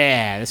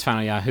 Yeah, this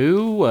final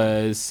Yahoo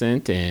was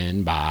sent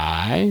in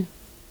by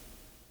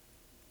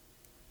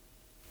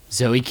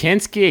Zoe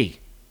Kensky.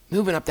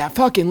 Moving up that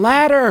fucking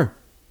ladder.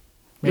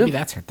 Maybe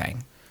that's her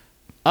thing.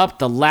 Up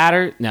the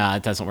ladder. No,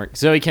 it doesn't work.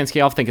 Zoe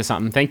Kensky, I'll think of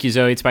something. Thank you,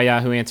 Zoe. It's by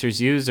Yahoo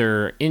Answers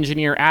user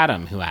Engineer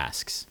Adam, who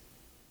asks,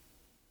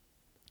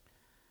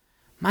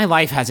 my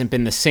life hasn't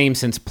been the same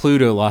since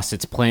Pluto lost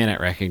its planet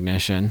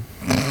recognition.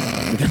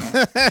 I'm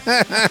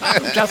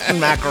Justin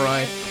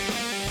McElroy.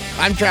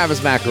 I'm Travis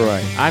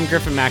McElroy. I'm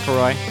Griffin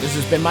McElroy. This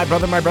has been My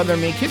Brother,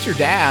 and Me. Kiss your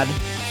dad.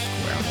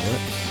 Square on the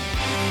lips.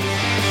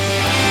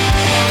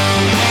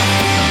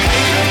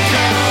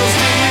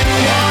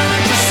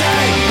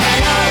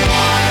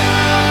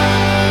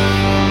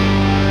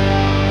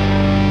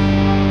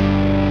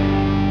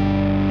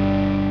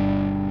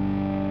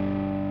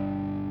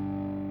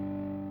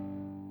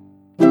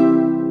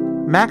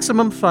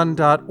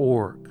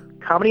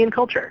 MaximumFun.org. Comedy and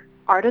culture.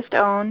 Artist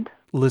owned.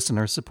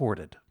 Listener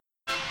supported.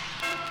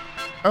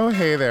 Oh,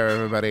 hey there,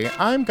 everybody.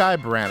 I'm Guy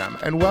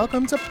Branum, and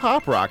welcome to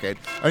Pop Rocket,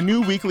 a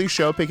new weekly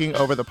show picking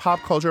over the pop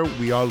culture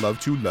we all love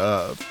to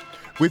love.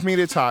 With me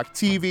to talk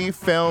TV,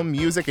 film,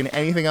 music, and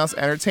anything else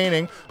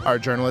entertaining are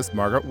journalist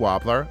Margaret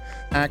Wappler,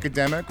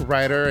 academic,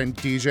 writer, and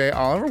DJ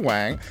Oliver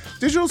Wang,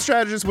 digital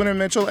strategist Winter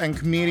Mitchell, and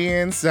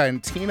comedian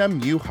Santina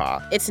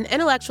Muha. It's an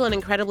intellectual and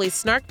incredibly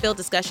snark-filled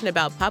discussion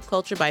about pop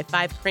culture by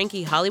 5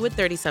 cranky Hollywood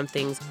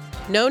 30-somethings.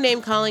 No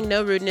name-calling,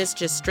 no rudeness,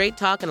 just straight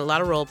talk and a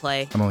lot of role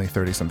play. I'm only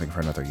 30-something for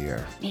another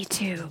year. Me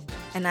too.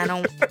 And I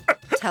don't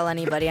tell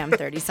anybody I'm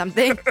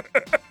 30-something.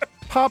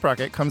 Pop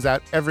Rocket comes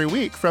out every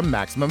week from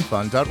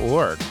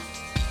MaximumFun.org.